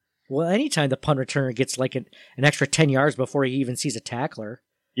thing. Well, anytime the punt returner gets like an extra 10 yards before he even sees a tackler.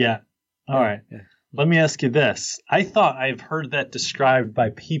 Yeah. All right. Yeah. Let me ask you this. I thought I've heard that described by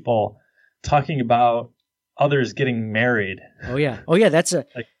people talking about others getting married. Oh yeah, that's a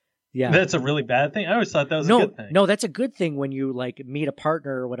Like, yeah. That's a really bad thing. I always thought that was a good thing. No, that's a good thing when you like meet a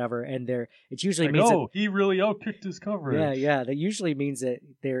partner or whatever, and it usually like, means he really outkicked his coverage. yeah. That usually means that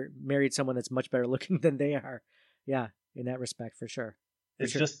they're married someone that's much better looking than they are. Yeah, in that respect, for sure.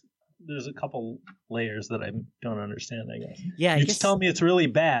 It's just there's a couple layers that I don't understand, I guess. Yeah, you just tell me it's really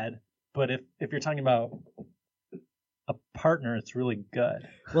bad, but if you're talking about a partner, it's really good.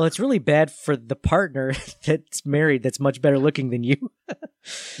 Well, it's really bad for the partner that's married that's much better looking than you.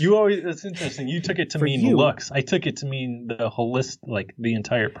 That's interesting. You took it to mean looks. I took it to mean the holistic, like the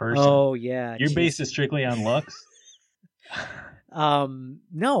entire person. Oh yeah. Your base is strictly on looks?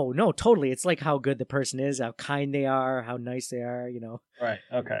 No, totally. It's like how good the person is, how kind they are, how nice they are, Right.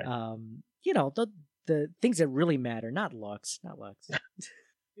 Okay. The things that really matter, not looks. Not looks.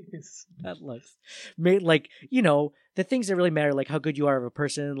 Like, the things that really matter, like how good you are of a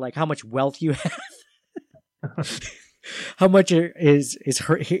person, like how much wealth you have. How much are his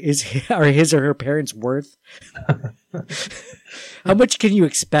or her parents worth? How much can you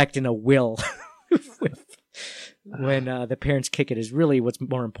expect in a will when the parents kick it is really what's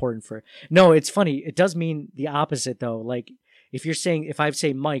more important for. No, it's funny. It does mean the opposite though. Like if I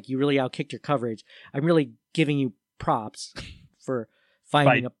say, Mike, you really outkicked your coverage, I'm really giving you props for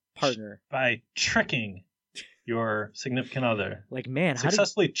finding a partner. By tricking your significant other. Like, man,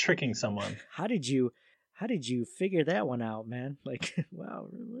 successfully tricking someone. How did you figure that one out, man? Like, wow,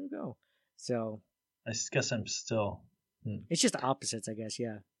 where to go? So I guess I'm still. It's just opposites, I guess,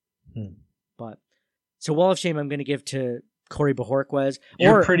 yeah. But so Wall of Shame I'm going to give to Corey Bojorquez.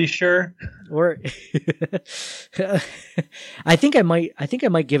 You're pretty sure? Or I think I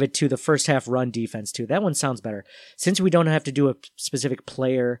might give it to the first half run defense too. That one sounds better. Since we don't have to do a specific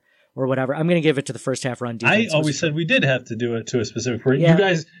player or whatever, I'm going to give it to the first half run defense. I always said we did have to do it to a specific player.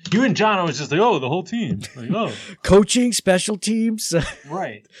 Yeah. You and John was just like, the whole team. Like, coaching, special teams,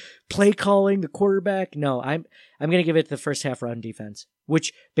 right? Play calling, the quarterback. No, I'm going to give it to the first half run defense,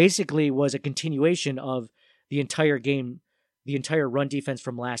 which basically was a continuation of the entire game, the entire run defense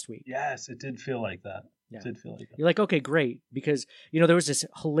from last week. Yes, it did feel like that. Yeah. It did feel like that. You're like, okay, great, because there was this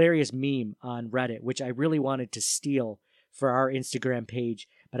hilarious meme on Reddit which I really wanted to steal for our Instagram page,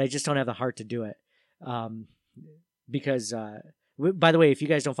 but I just don't have the heart to do it. Because by the way, if you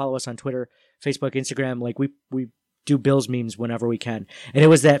guys don't follow us on Twitter, Facebook, Instagram, like we do Bills memes whenever we can. And it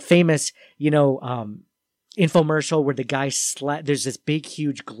was that famous, infomercial where the guy there's this big,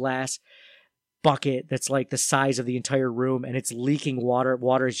 huge glass bucket that's like the size of the entire room and it's leaking water.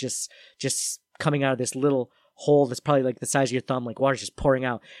 Water is just coming out of this little hole that's probably like the size of your thumb, like water's just pouring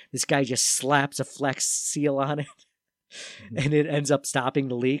out. This guy just slaps a Flex Seal on it. And it ends up stopping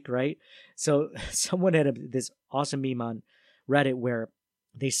the leak, right? So someone had this awesome meme on Reddit where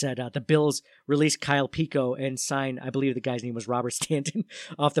they said the Bills released Kyle Pico and sign, I believe the guy's name was Robert Stanton,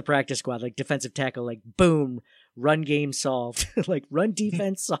 off the practice squad, like defensive tackle, like boom, run game solved, like run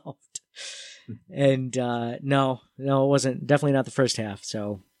defense solved. And no, it wasn't. Definitely not the first half.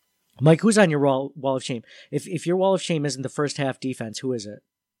 So, Mike, who's on your wall of shame? If your wall of shame isn't the first half defense, who is it?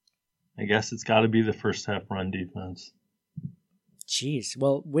 I guess it's got to be the first half run defense. Jeez.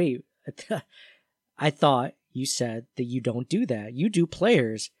 Well, wait. I thought you said that you don't do that. You do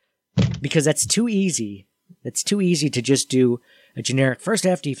players because that's too easy. It's too easy to just do a generic first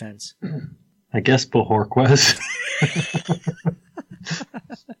half defense. I guess Bojorquez.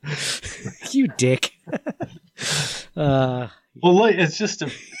 You dick. Well, it's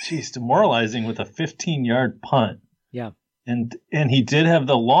just demoralizing with a 15-yard punt. Yeah. And he did have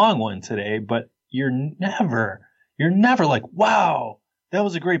the long one today, but you're never like, wow, that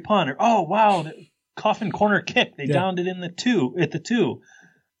was a great punt, or oh wow, coffin corner kick. They downed it at the 2.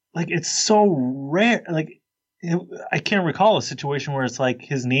 Like, it's so rare. Like, I can't recall a situation where it's like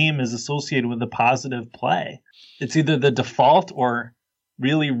his name is associated with a positive play. It's either the default or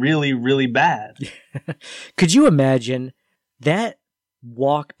really, really, really bad. Could you imagine that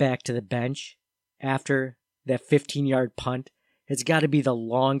walk back to the bench after that 15-yard punt? It's got to be the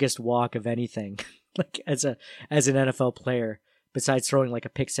longest walk of anything. Like as an NFL player, besides throwing like a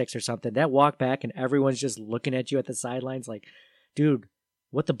pick six or something, that walk back and everyone's just looking at you at the sidelines like, dude,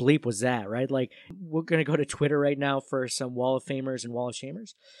 what the bleep was that, right? Like, we're going to go to Twitter right now for some Wall of Famers and Wall of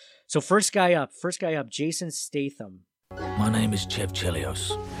Shamers. So first guy up, Jason Statham. My name is Chev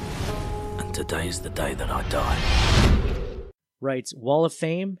Chelios, and today is the day that I die. Writes, Wall of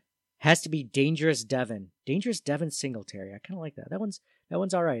Fame has to be Dangerous Devin Singletary. I kind of like that. That one's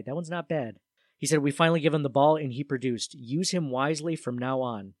all right. That one's not bad. He said, we finally give him the ball and he produced. Use him wisely from now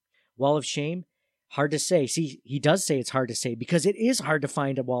on. Wall of Shame, Hard to say. See, he does say it's hard to say because it is hard to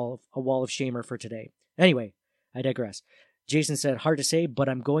find a wall of shamer for today. Anyway, I digress. Jason said, hard to say, but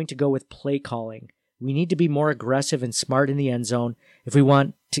I'm going to go with play calling. We need to be more aggressive and smart in the end zone if we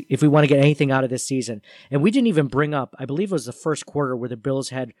want to get anything out of this season. And we didn't even bring up, I believe it was the first quarter where the Bills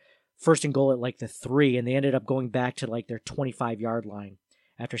had first and goal at like the 3, and they ended up going back to like their 25-yard line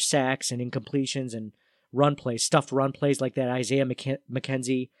after sacks and incompletions and stuffed run plays like that Isaiah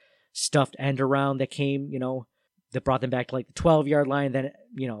McKenzie stuffed end around that came, that brought them back to like the 12-yard line. Then,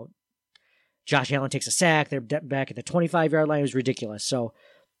 Josh Allen takes a sack. They're back at the 25-yard line. It was ridiculous. So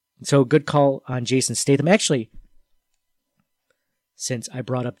good call on Jason Statham. Actually, since I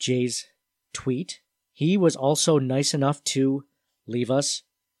brought up Jay's tweet, he was also nice enough to leave us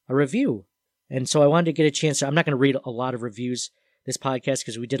a review. And so I wanted to get a chance. I'm not going to read a lot of reviews this podcast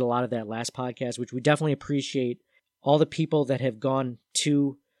because we did a lot of that last podcast, which we definitely appreciate all the people that have gone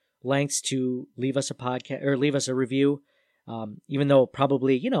to lengths to leave us a podcast or leave us a review. Even though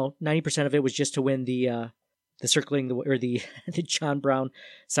probably, 90% of it was just to win the John Brown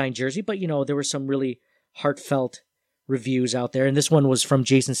signed jersey. But, there were some really heartfelt reviews out there. And this one was from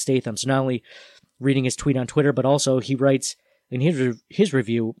Jason Statham. So not only reading his tweet on Twitter, but also he writes in his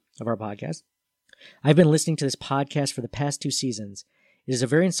review of our podcast, I've been listening to this podcast for the past 2 seasons. It is a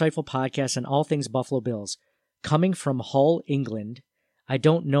very insightful podcast on all things Buffalo Bills. Coming from Hull, England, I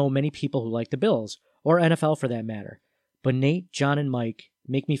don't know many people who like the Bills, or NFL for that matter. But Nate, John, and Mike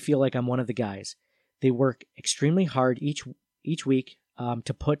make me feel like I'm one of the guys. They work extremely hard each week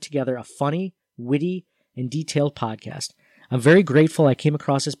to put together a funny, witty, and detailed podcast. I'm very grateful I came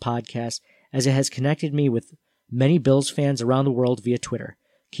across this podcast as it has connected me with many Bills fans around the world via Twitter.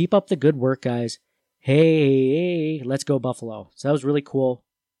 Keep up the good work, guys. Hey, let's go Buffalo. So that was really cool,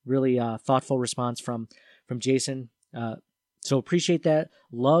 really thoughtful response from Jason. So appreciate that.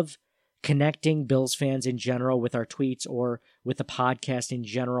 Love connecting Bills fans in general with our tweets or with the podcast in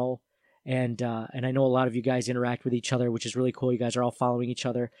general. And I know a lot of you guys interact with each other, which is really cool. You guys are all following each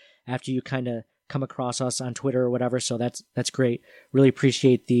other after you kind of come across us on Twitter or whatever. So that's great. Really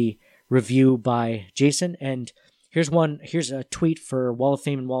appreciate the review by Jason. And here's a tweet for Wall of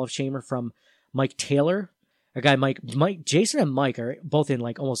Fame and Wall of Shamer from Mike Taylor. Our guy Mike, Jason and Mike are both in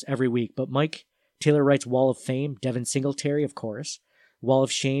like almost every week, but Mike Taylor writes Wall of Fame, Devin Singletary, of course. Wall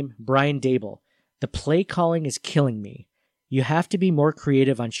of Shame, Brian Dable. The play calling is killing me. You have to be more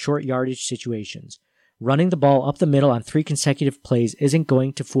creative on short yardage situations. Running the ball up the middle on 3 consecutive plays isn't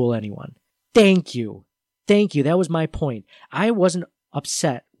going to fool anyone. Thank you. That was my point. I wasn't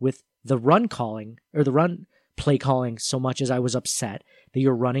upset with the run calling or the run play calling so much as I was upset that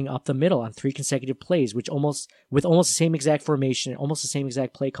you're running up the middle on 3 consecutive plays, with almost the same exact formation and almost the same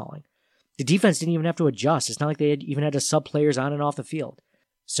exact play calling. The defense didn't even have to adjust. It's not like they even had to sub players on and off the field.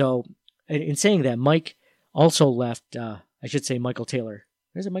 So, in saying that, Mike also left, I should say Michael Taylor.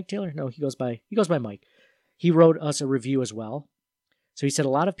 Is it Mike Taylor? No, he goes by Mike. He wrote us a review as well. So he said, a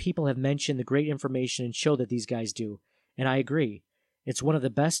lot of people have mentioned the great information and show that these guys do. And I agree. It's one of the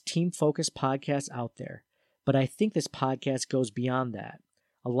best team-focused podcasts out there. But I think this podcast goes beyond that.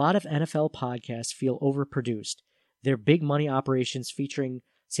 A lot of NFL podcasts feel overproduced. They're big money operations featuring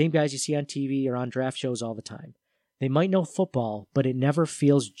same guys you see on TV or on draft shows all the time. They might know football, but it never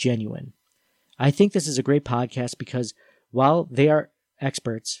feels genuine. I think this is a great podcast because while they are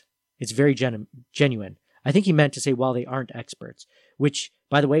experts, it's very genuine. I think he meant to say while they aren't experts, which,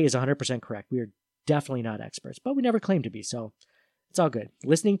 by the way, is 100% correct. We are definitely not experts, but we never claim to be, so it's all good.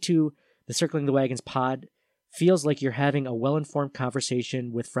 Listening to the Circling the Wagons pod feels like you're having a well-informed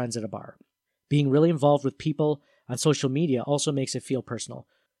conversation with friends at a bar. Being really involved with people on social media also makes it feel personal.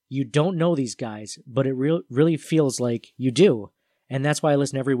 You don't know these guys, but it really feels like you do. And that's why I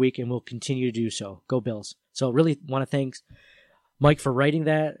listen every week and will continue to do so. Go Bills. So really want to thank Mike for writing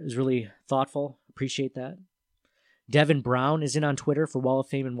that. It was really thoughtful. Appreciate that. Devin Brown is in on Twitter for Wall of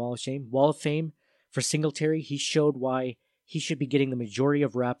Fame and Wall of Shame. Wall of Fame for Singletary. He showed why he should be getting the majority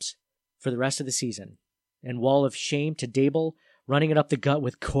of reps for the rest of the season. And Wall of Shame to Dable, running it up the gut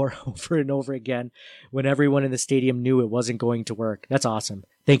with Gore over and over again when everyone in the stadium knew it wasn't going to work. That's awesome.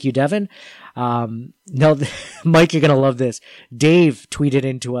 Thank you, Devin. Now, Mike, you're going to love this. Dave tweeted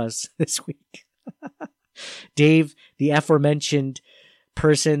into us this week. Dave, the aforementioned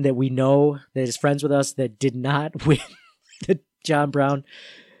person that we know that is friends with us that did not win the John Brown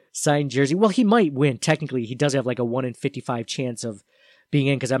signed jersey. Well, he might win. Technically, he does have like a 1 in 55 chance of being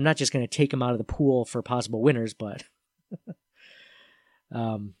in because I'm not just going to take him out of the pool for possible winners, but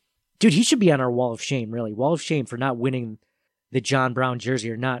dude, he should be on our Wall of Shame, really. Wall of Shame for not winning the John Brown jersey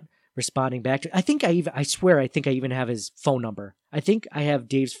or not responding back to. I swear I think I even have his phone number. I think I have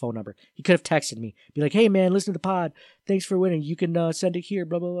Dave's phone number. He could have texted me, be like, "Hey man, listen to the pod. Thanks for winning. You can send it here."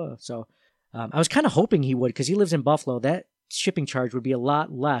 Blah blah blah. So I was kind of hoping he would, because he lives in Buffalo. That shipping charge would be a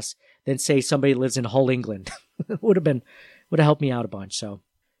lot less than, say, somebody lives in Hull, England. would have helped me out a bunch. So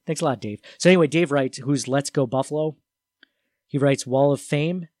thanks a lot, Dave. So anyway, Dave writes, who's Let's Go Buffalo. He writes, Wall of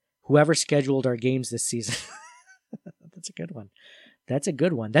Fame, whoever scheduled our games this season. That's a good one. That's a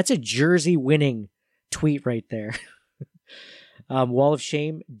good one. That's a jersey winning tweet right there. Wall of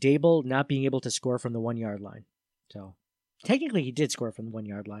Shame, Dable not being able to score from the 1 yard line. So technically he did score from the 1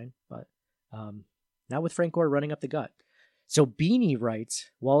 yard line, but not with Frank Gore running up the gut. So Beanie writes,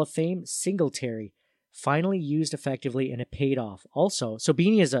 Wall of Fame, Singletary, finally used effectively and it paid off. Also, so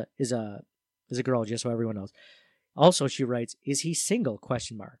Beanie is a girl, just so everyone knows. Also, she writes, is he single? ?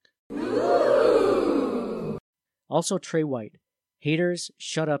 Also, Trey White, haters,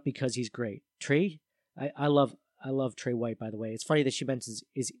 shut up because he's great. Trey, I love Trey White, by the way. It's funny that she mentions,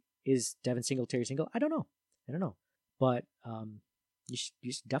 is Devin Singletary single? I don't know. But you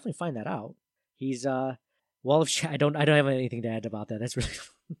should definitely find that out. He's Wall of Shame. I don't have anything to add about that. That's really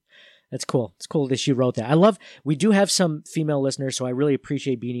that's cool. It's cool that she wrote that. We do have some female listeners, so I really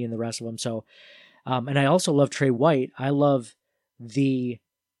appreciate Beanie and the rest of them. So, and I also love Trey White. I love the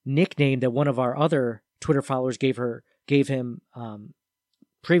nickname that one of our other Twitter followers gave him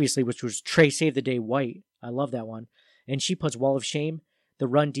previously, which was Trey Save the Day White. I love that one. And she puts Wall of Shame, the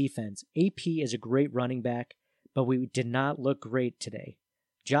run defense. AP is a great running back, but we did not look great today.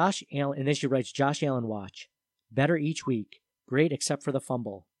 Josh Allen, and then she writes, Josh Allen watch. Better each week. Great except for the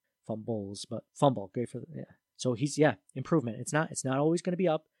fumble. Fumbles, but fumble. Great for So he's, improvement. It's not always going to be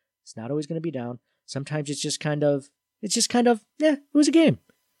up. It's not always going to be down. Sometimes it was a game.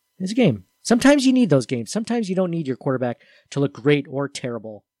 It's a game. Sometimes you need those games. Sometimes you don't need your quarterback to look great or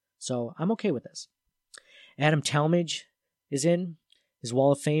terrible. So I'm okay with this. Adam Talmadge is in. His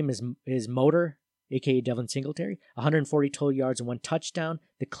Wall of Fame is Motor, a.k.a. Devin Singletary. 140 total yards and 1 touchdown.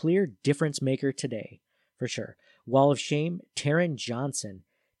 The clear difference maker today, for sure. Wall of Shame, Taron Johnson.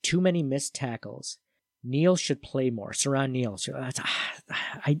 Too many missed tackles. Neal should play more. Surround Neal. So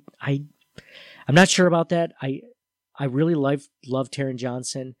I'm not sure about that. I really love Taron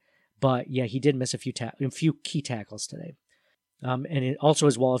Johnson, but yeah, he did miss a few key tackles today. And it also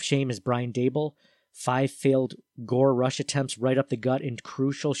his Wall of Shame is Brian Dable. 5 failed Gore rush attempts right up the gut in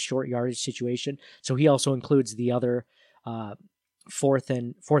crucial short yardage situation. So he also includes the other fourth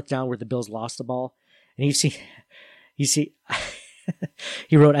down where the Bills lost the ball. And you see,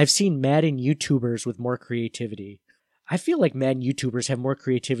 he wrote, I've seen Madden YouTubers with more creativity. I feel like Madden YouTubers have more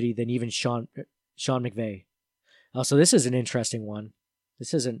creativity than even Sean McVay. So this is an interesting one.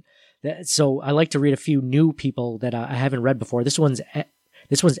 So I like to read a few new people that I haven't read before. This one's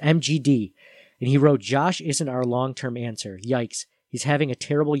MGD, and he wrote, Josh isn't our long-term answer. Yikes. He's having a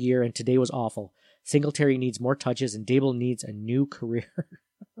terrible year, and today was awful. Singletary needs more touches, and Dable needs a new career.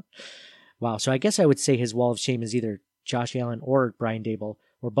 Wow. So I guess I would say his Wall of Shame is either Josh Allen or Brian Dable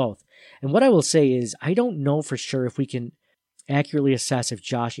or both. And what I will say is I don't know for sure if we can accurately assess if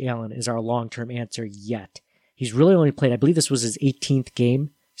Josh Allen is our long-term answer yet. He's really only played, I believe this was his 18th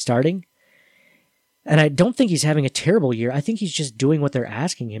game starting. And I don't think he's having a terrible year. I think he's just doing what they're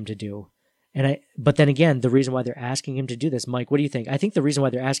asking him to do. But then again, the reason why they're asking him to do this, Mike, what do you think? I think the reason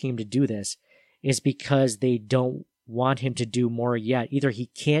why they're asking him to do this is because they don't want him to do more yet. Either he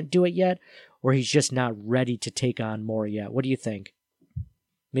can't do it yet, or he's just not ready to take on more yet. What do you think?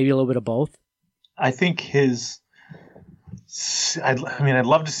 Maybe a little bit of both? I think I'd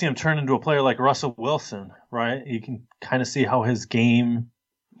love to see him turn into a player like Russell Wilson, right? You can kind of see how his game,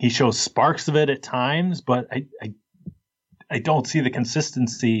 he shows sparks of it at times, but I don't see the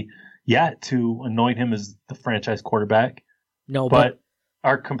consistency yet to anoint him as the franchise quarterback. No, but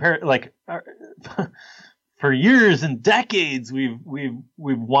for years and decades, we've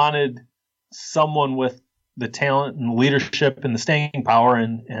wanted someone with the talent and leadership and the staying power,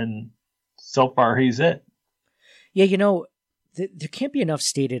 and so far he's it. Yeah, there can't be enough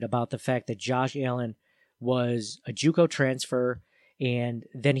stated about the fact that Josh Allen was a JUCO transfer, and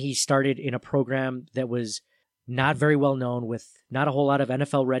then he started in a program that was not very well known with not a whole lot of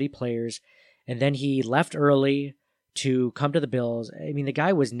NFL-ready players, and then he left early to come to the Bills. I mean, the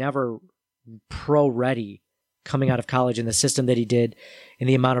guy was never pro-ready coming out of college in the system that he did and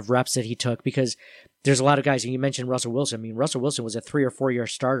the amount of reps that he took, because there's a lot of guys, and you mentioned Russell Wilson. I mean, Russell Wilson was a 3 or 4 year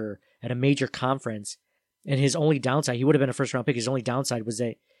starter at a major conference, and his only downside, he would have been a first round pick. His only downside was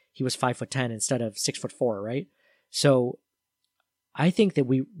that he was 5'10" instead of 6'4", right? So I think that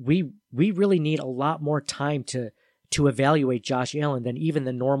we really need a lot more time to to evaluate Josh Allen than even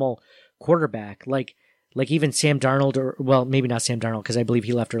the normal quarterback. Like even Sam Darnold, or, well, maybe not Sam Darnold because I believe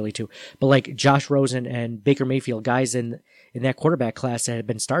he left early too, but like Josh Rosen and Baker Mayfield, guys in that quarterback class that had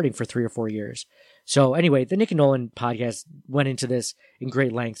been starting for 3 or 4 years. So anyway, the Nick and Nolan podcast went into this in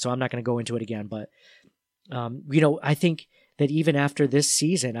great length, so I'm not going to go into it again. But, I think that even after this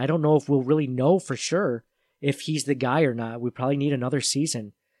season, I don't know if we'll really know for sure if he's the guy or not. We probably need another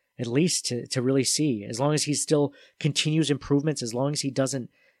season at least to really see. As long as he still continues improvements, as long as he doesn't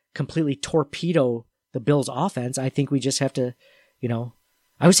completely torpedo the Bills' offense, I think we just have to,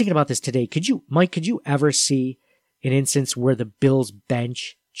 I was thinking about this today. Mike, could you ever see an instance where the Bills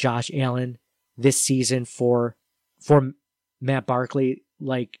bench Josh Allen this season for Matt Barkley,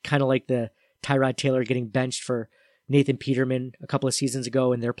 kind of like the Tyrod Taylor getting benched for Nathan Peterman a couple of seasons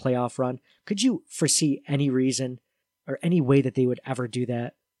ago in their playoff run? Could you foresee any reason or any way that they would ever do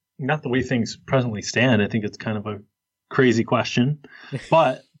that? Not the way things presently stand. I think it's kind of a crazy question,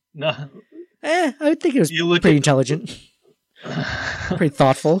 but no. I would think it was pretty intelligent, pretty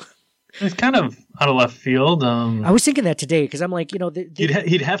thoughtful. It's kind of out of left field. I was thinking that today because I'm like,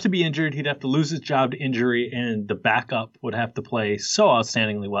 he'd have to be injured. He'd have to lose his job to injury, and the backup would have to play so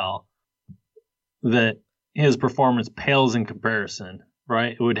outstandingly well that his performance pales in comparison,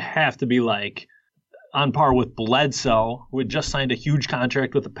 right? It would have to be like on par with Bledsoe, who had just signed a huge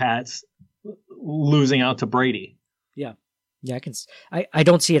contract with the Pats, losing out to Brady. Yeah. Yeah, I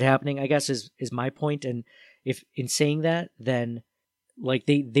don't see it happening, I guess is my point. And if in saying that, then like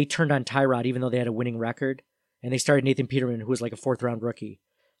they turned on Tyrod even though they had a winning record, and they started Nathan Peterman, who was like a 4th-round rookie.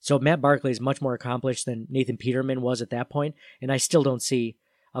 So Matt Barkley is much more accomplished than Nathan Peterman was at that point, and I still don't see,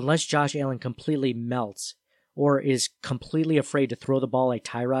 unless Josh Allen completely melts or is completely afraid to throw the ball like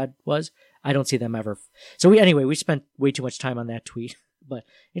Tyrod was, I don't see them ever. So we spent way too much time on that tweet. But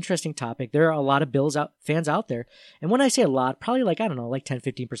interesting topic. There are a lot of Bills fans out there. And when I say a lot, probably like 10,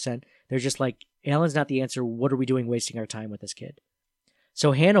 15%. They're just like, Allen's not the answer. What are we doing wasting our time with this kid?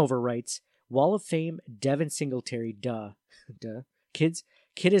 So Hanover writes, Wall of Fame, Devin Singletary, duh. Kid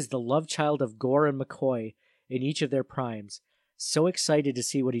is the love child of Gore and McCoy in each of their primes. So excited to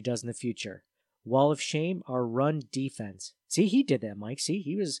see what he does in the future. Wall of Shame, our run defense. See, he did that, Mike. See,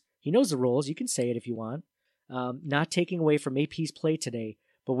 he knows the rules. You can say it if you want. Not taking away from AP's play today,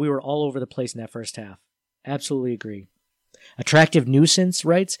 but we were all over the place in that first half. Absolutely agree. Attractive Nuisance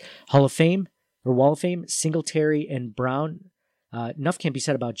writes, Hall of Fame, or Wall of Fame, Singletary and Brown. Enough can't be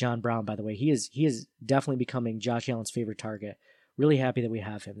said about John Brown, by the way. He is definitely becoming Josh Allen's favorite target. Really happy that we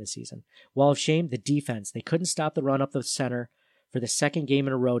have him this season. Wall of Shame, the defense. They couldn't stop the run up the center for the second game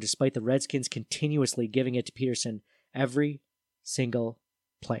in a row, despite the Redskins continuously giving it to Peterson every single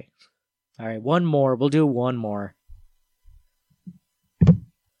play. All right, one more. We'll do one more.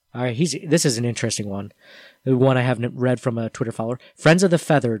 All right, this is an interesting one. The one I haven't read from a Twitter follower. Friends of the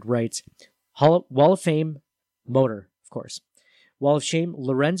Feathered writes, Wall of Fame, Motor, of course. Wall of Shame,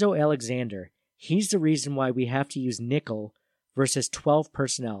 Lorenzo Alexander. He's the reason why we have to use nickel versus 12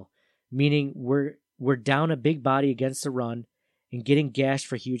 personnel, meaning we're down a big body against the run and getting gashed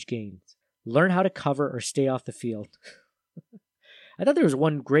for huge gains. Learn how to cover or stay off the field. I thought there was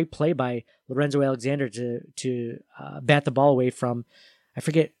one great play by Lorenzo Alexander to bat the ball away from, I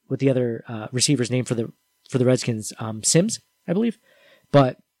forget what the other receiver's name for the Redskins, Sims, I believe.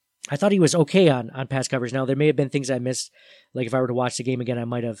 But I thought he was okay on pass coverage. Now, there may have been things I missed. Like if I were to watch the game again, I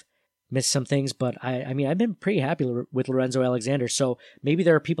might have missed some things. But I mean, I've been pretty happy with Lorenzo Alexander. So maybe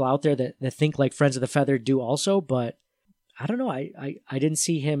there are people out there that think like Friends of the Feathered do also. But I don't know. I didn't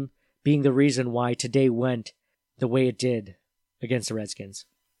see him being the reason why today went the way it did against the Redskins.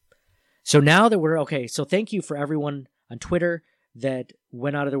 So now that we're okay, so thank you for everyone on Twitter that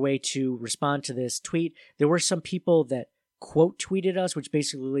went out of their way to respond to this tweet. There were some people that quote tweeted us, which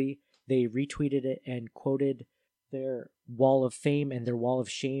basically they retweeted it and quoted their Wall of Fame and their Wall of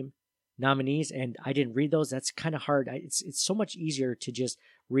Shame nominees, and I didn't read those. That's kind of hard. It's so much easier to just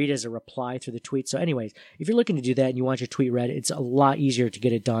read as a reply through the tweet. So anyways, if you're looking to do that and you want your tweet read, it's a lot easier to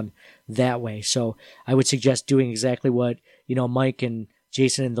get it done that way. So I would suggest doing exactly what, Mike and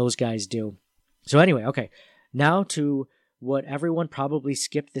Jason and those guys do. So anyway, okay. Now to what everyone probably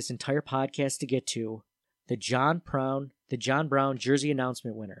skipped this entire podcast to get to, the John Brown jersey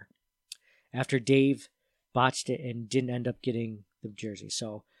announcement winner, after Dave botched it and didn't end up getting the jersey.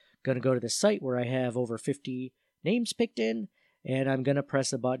 So going to go to the site where I have over 50 names picked in, and I'm going to press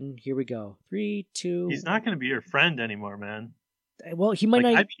the button. Here we go. 3, 2... He's not going to be your friend anymore, man. Well, he might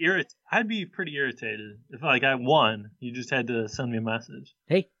not... I'd be pretty irritated if I won. You just had to send me a message.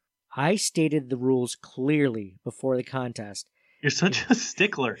 Hey, I stated the rules clearly before the contest, You're such a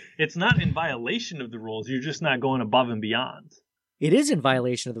stickler. It's not in violation of the rules. You're just not going above and beyond. It is in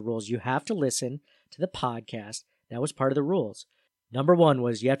violation of the rules. You have to listen to the podcast. That was part of the rules. Number 1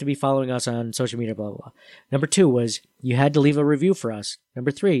 was you have to be following us on social media, blah, blah, blah. Number 2 was you had to leave a review for us.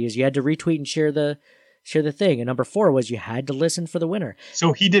 Number 3 is you had to retweet and share the thing. And number 4 was you had to listen for the winner.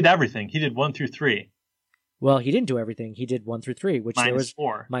 So he did everything. He did 1 through 3. Well, he didn't do everything. He did 1 through 3, which there was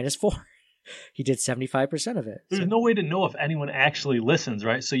 4. minus 4. He did 75% of it. There's no way to know if anyone actually listens,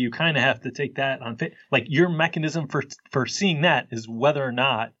 right? So you kind of have to take that on faith. Like your mechanism for seeing that is whether or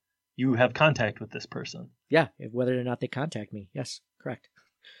not you have contact with this person. Yeah, whether or not they contact me. Yes, correct.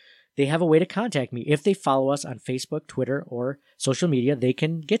 They have a way to contact me. If they follow us on Facebook, Twitter, or social media, they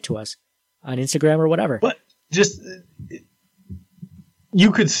can get to us on Instagram or whatever. But just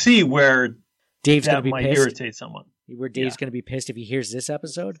you could see where Dave's going that to be might pissed. irritate someone. Where Dave's going to be pissed if he hears this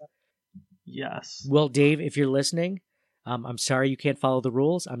episode. Yes. Well, Dave, if you're listening, I'm sorry you can't follow the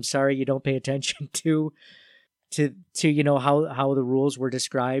rules. I'm sorry you don't pay attention to you know how the rules were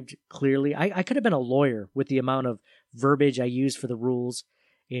described clearly. I could have been a lawyer with the amount of verbiage I use for the rules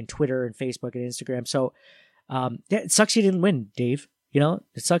in Twitter and Facebook and Instagram. So it sucks you didn't win, Dave. You know,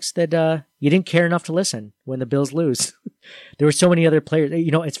 it sucks that you didn't care enough to listen when the Bills lose. There were so many other players.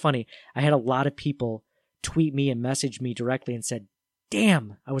 You know, it's funny. I had a lot of people tweet me and message me directly and said,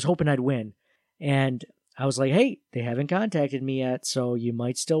 damn, I was hoping I'd win. And I was like, hey, they haven't contacted me yet, so you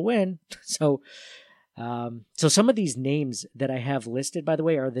might still win. So some of these names that I have listed, by the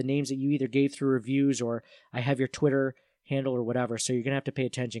way, are the names that you either gave through reviews or I have your Twitter handle or whatever. So you're going to have to pay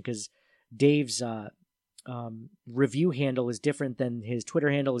attention because Dave's review handle is different than his Twitter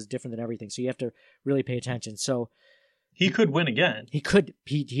handle is different than everything. So you have to really pay attention. So he could win again. He could.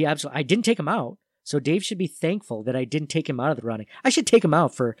 He absolutely. I didn't take him out. So Dave should be thankful that I didn't take him out of the running. I should take him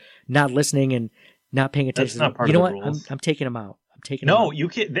out for not listening and not paying attention. That's not part you know of the what? rules. I'm taking him out. I'm taking him No, out. you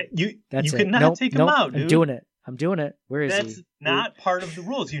can't. You That's cannot Nope, take him nope, out, dude. I'm doing it. I'm doing it. Where is he? That's not part of the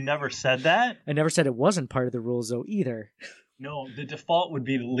rules. You never said that. I never said it wasn't part of the rules, though, either. No, the default would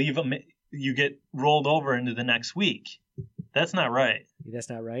be to leave him. You get rolled over into the next week. That's not right. That's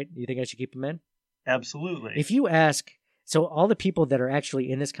not right. You think I should keep him in? Absolutely. If you ask, so all the people that are actually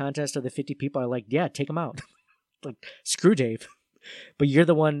in this contest of the 50 people are like, yeah, take him out. Like, screw Dave. But you're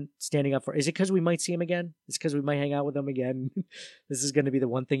the one standing up for. Is it because we might see him again? It's because we might hang out with him again. This is going to be the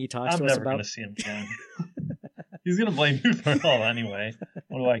one thing he talks to us I'm never about. going to see him again. He's going to blame you for it all anyway.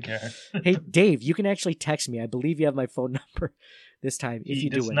 What do I care? Hey, Dave, you can actually text me. I believe you have my phone number this time. If He you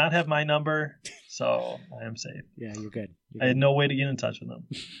does do it. not have my number, so I am safe. Yeah, you're good. I had no way to get in touch with him.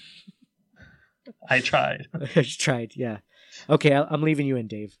 I tried. I tried, yeah. Okay, I'm leaving you in,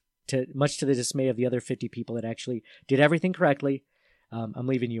 Dave. Much to the dismay of the other 50 people that actually did everything correctly, I'm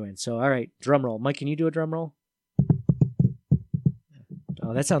leaving you in. So, all right, drum roll. Mike, can you do a drum roll?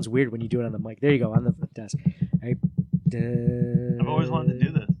 Oh, that sounds weird when you do it on the mic. There you go, on the desk. All right. I've always wanted to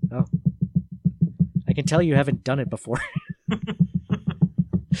do this. Oh. I can tell you haven't done it before.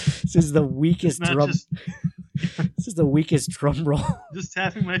 This is the weakest drum. This is the weakest drum roll. Just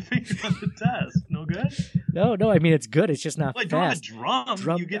tapping my finger on the desk. No good? No. I mean, it's good. It's just not Well, I don't have a fast.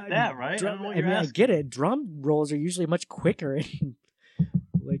 drum. You get that, right? Drum, I don't know what I you're mean, I asking. get it. Drum rolls are usually much quicker. And,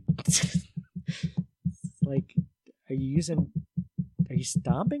 like, are you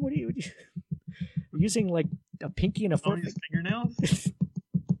stomping? What are you using? Like a pinky and a Oh, foot? use fingernails?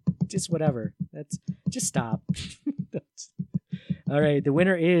 Just whatever. Just stop. All right. The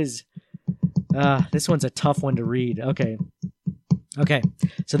winner is. This one's a tough one to read. Okay.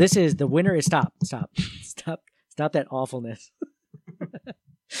 So the winner is stop that awfulness.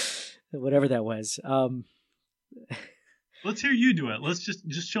 Whatever that was. Let's hear you do it. Let's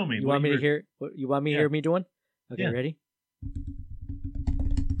just show me. You want me to hear? You want me to hear me doing? Okay, Yeah. Ready?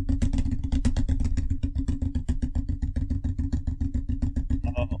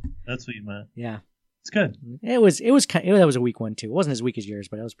 Oh, that's what you meant. Yeah. It's good. That was a weak one too. It wasn't as weak as yours,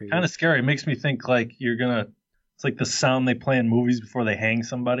 but that was pretty. Kind of scary. It makes me think like you're gonna. It's like the sound they play in movies before they hang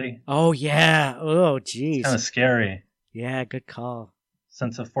somebody. Oh yeah. Oh geez. Kind of scary. Yeah. Good call.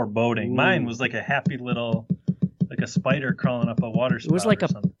 Sense of foreboding. Ooh. Mine was like a happy little, like a spider crawling up a water spout. It was like or a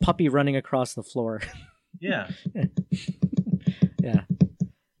something. puppy running across the floor. Yeah. Yeah.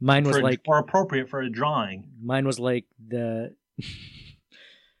 Mine was more appropriate for a drawing. Mine was like the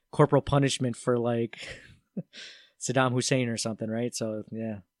corporal punishment for like Saddam Hussein or something, right? So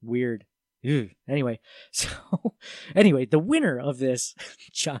yeah, weird. Ew. Anyway, the winner of this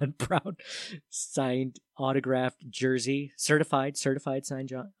John Brown signed autographed jersey, certified signed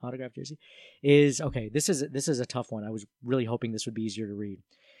John autographed jersey is okay. This is a tough one. I was really hoping this would be easier to read.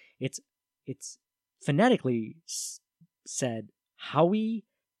 It's phonetically said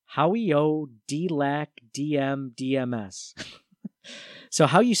Howie-O D-Lac DM DMS. So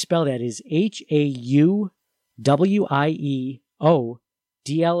how you spell that is HAUWIEO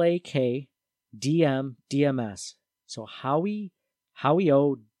DLAK DM DMS. So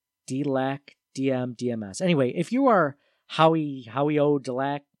Howie-O D-Lac DM DMS. Anyway, if you are Howie-O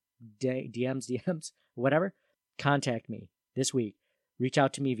D-Lac DMs, whatever, contact me this week. Reach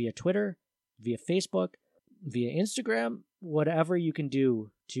out to me via Twitter, via Facebook, via Instagram, whatever you can do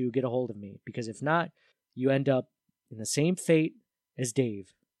to get a hold of me. Because if not, you end up in the same fate as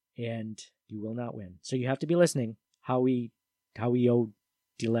Dave, and you will not win. So you have to be listening. Howie-O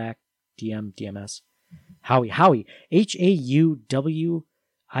D-Lac DM DMS. Howie.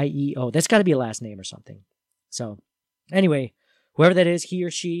 HAUWIEO. That's got to be a last name or something. So anyway, whoever that is, he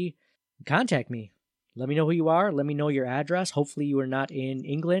or she, contact me. Let me know who you are. Let me know your address. Hopefully you are not in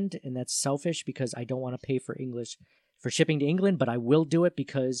England, and that's selfish because I don't want to pay for shipping to England, but I will do it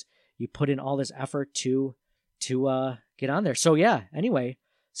because you put in all this effort to get on there. So yeah, anyway,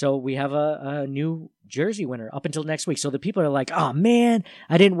 so we have a new jersey winner up until next week. So the people are like, oh man,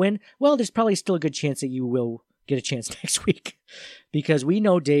 I didn't win. Well, there's probably still a good chance that you will get a chance next week because we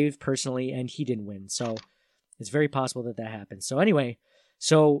know Dave personally and he didn't win. So it's very possible that happens. So anyway,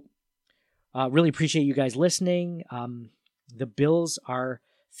 really appreciate you guys listening. The Bills are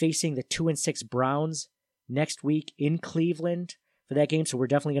facing the 2-6 Browns next week in Cleveland for that game. So we're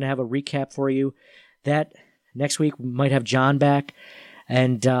definitely going to have a recap for you. That next week we might have John back.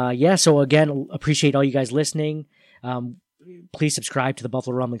 And so again, appreciate all you guys listening. Please subscribe to the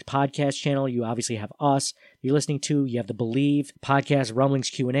Buffalo Rumblings podcast channel. You obviously have us you're listening to. You have the Believe podcast,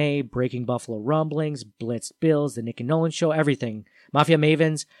 Rumblings Q&A, Breaking Buffalo Rumblings, Blitz Bills, the Nick and Nolan Show, everything. Mafia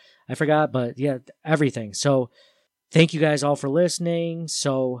Mavens, I forgot, but yeah, everything. So thank you guys all for listening.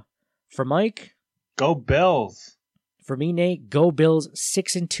 So for Mike, go Bills. For me, Nate, go Bills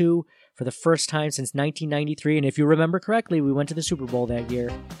 6-2 for the first time since 1993. And if you remember correctly, we went to the Super Bowl that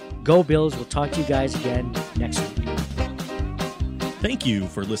year. Go Bills. We'll talk to you guys again next week. Thank you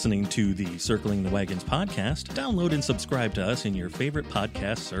for listening to the Circling the Wagons podcast. Download and subscribe to us in your favorite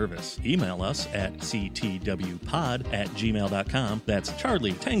podcast service. Email us at ctwpod@gmail.com. That's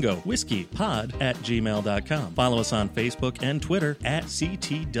Charlie Tango Whiskey Pod@gmail.com. Follow us on Facebook and Twitter at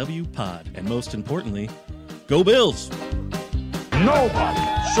CTWPod. And most importantly, go Bills! Nobody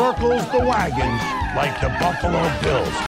circles the wagons like the Buffalo Bills.